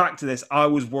 Coming back to this, I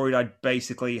was worried I'd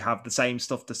basically have the same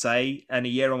stuff to say. And a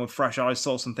year on with fresh eyes,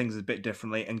 saw some things a bit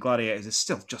differently. And Gladiators is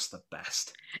still just the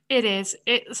best. It is.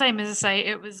 Same as I say,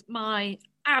 it was my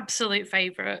absolute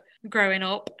favourite growing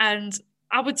up. And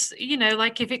I would,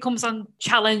 like if it comes on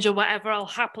Challenge or whatever, I'll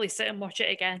happily sit and watch it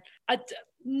again.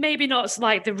 Maybe not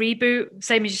like the reboot,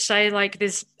 same as you say, like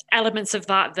there's elements of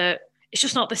that it's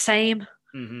just not the same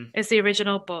as the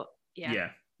original, but yeah.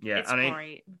 Yeah. It's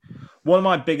great. One of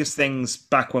my biggest things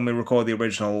back when we recorded the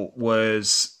original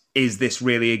was is this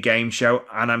really a game show?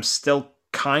 And I'm still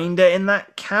kind of in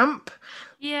that camp.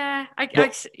 Yeah,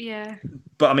 yeah.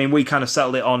 But I mean, we kind of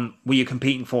settled it on, you're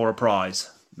competing for a prize.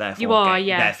 Therefore, you are,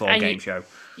 yeah. Therefore, and game show.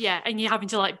 Yeah, and you're having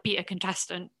to like beat a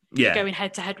contestant. Yeah. You're going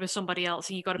head to head with somebody else,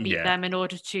 and you got to beat them in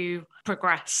order to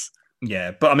progress.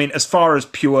 Yeah, but I mean, as far as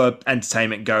pure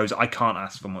entertainment goes, I can't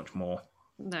ask for much more.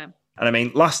 No. And I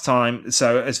mean, last time,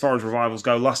 so as far as revivals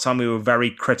go, last time we were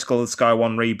very critical of the Sky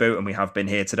One reboot, and we have been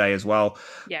here today as well.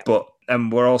 Yeah. But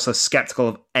we're also skeptical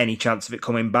of any chance of it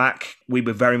coming back. We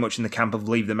were very much in the camp of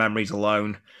leave the memories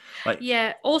alone.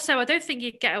 Yeah. Also, I don't think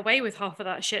you get away with half of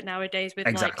that shit nowadays with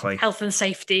like health and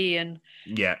safety and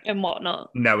whatnot.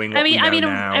 Knowing what we know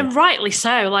now. And rightly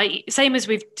so. Like same as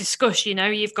we've discussed,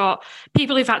 you've got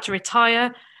people who've had to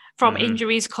retire from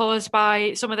injuries caused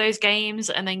by some of those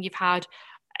games, and then you've had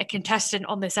a contestant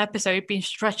on this episode being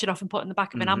stretched off and put in the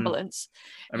back of an ambulance.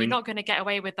 You're not going to get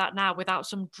away with that now without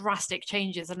some drastic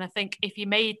changes. And I think if you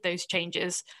made those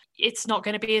changes, it's not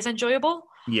going to be as enjoyable.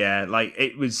 Yeah, like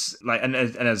it was like, and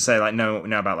as I say, like know what we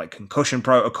know about like concussion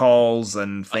protocols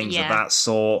and things of that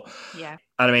sort. Yeah.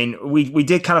 And I mean, we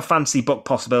did kind of fancy book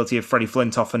possibility of Freddie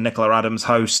Flintoff and Nicola Adams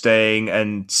hosting,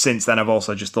 and since then I've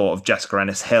also just thought of Jessica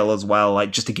Ennis Hill as well,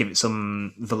 like just to give it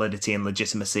some validity and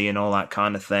legitimacy and all that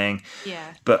kind of thing.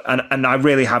 Yeah. But and I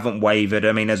really haven't wavered.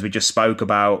 I mean, as we just spoke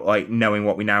about, like knowing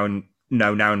what we know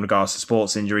now in regards to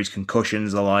sports injuries,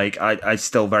 concussions, the like, I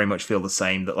still very much feel the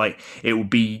same, that like it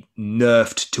would be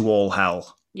nerfed to all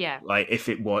hell. Yeah. Like if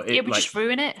it was, it would just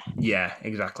ruin it. Yeah,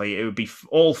 exactly. It would be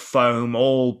all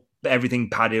foam, everything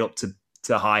padded up to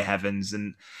high heavens,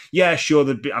 and I'm sure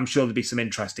there'd be some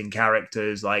interesting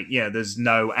characters. Like, there's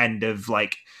no end of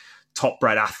like top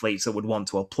bred athletes that would want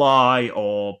to apply,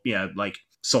 or like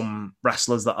some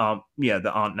wrestlers that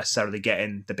aren't necessarily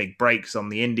getting the big breaks on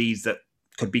the indies that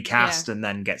could be cast and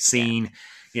then get seen,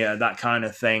 that kind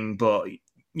of thing. But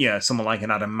someone like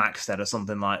an Adam Maxted or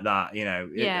something like that,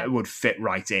 it would fit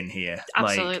right in here.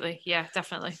 Absolutely.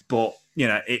 Definitely. But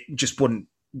it just wouldn't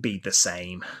be the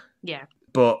same. Yeah.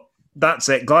 But that's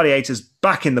it. Gladiators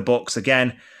back in the books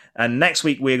again. And next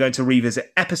week we are going to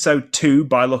revisit episode 2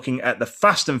 by looking at the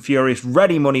Fast and Furious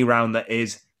ready money round that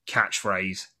is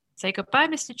Catchphrase. Say goodbye,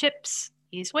 Mr. Chips.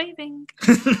 He's waving.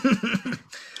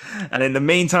 And in the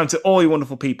meantime, to all you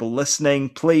wonderful people listening,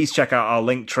 please check out our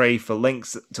link tree for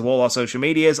links to all our social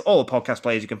medias, all the podcast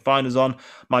players you can find us on,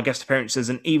 my guest appearances,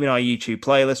 and even our YouTube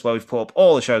playlist, where we've put up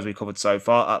all the shows we've covered so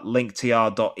far at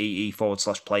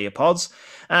linktr.ee/playerpods.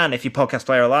 And if your podcast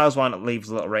player allows, why not leave us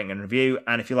a little rating and review?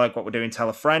 And if you like what we're doing, tell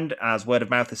a friend, as word of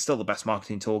mouth is still the best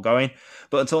marketing tool going.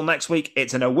 But until next week,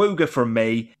 it's an awooga from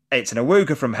me. It's an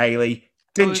awooga from Hayley.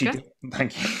 Thank you.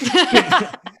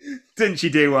 Didn't you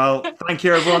do well? Thank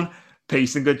you, everyone.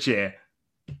 Peace and good cheer.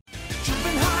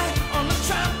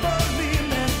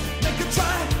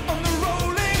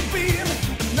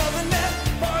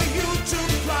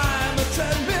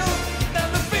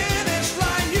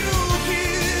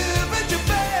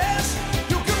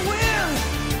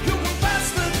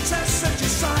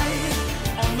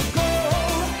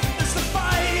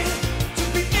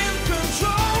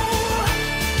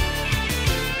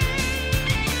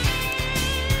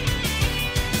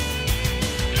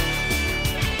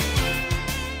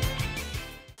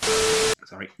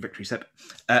 Victory sip.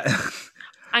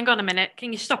 Hang on a minute.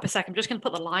 Can you stop a second? I'm just going to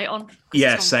put the light on.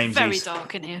 Yeah, same. Very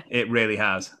dark in here. It really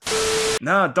has.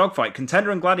 No, dogfight.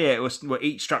 Contender and Gladiator were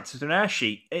each strapped to an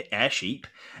airship.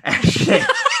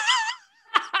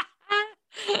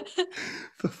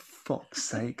 For fuck's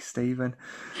sake, Stephen.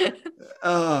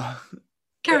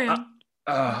 Carry on.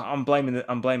 I'm blaming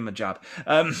the jab.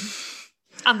 And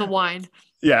the wine.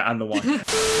 Yeah, and the wine.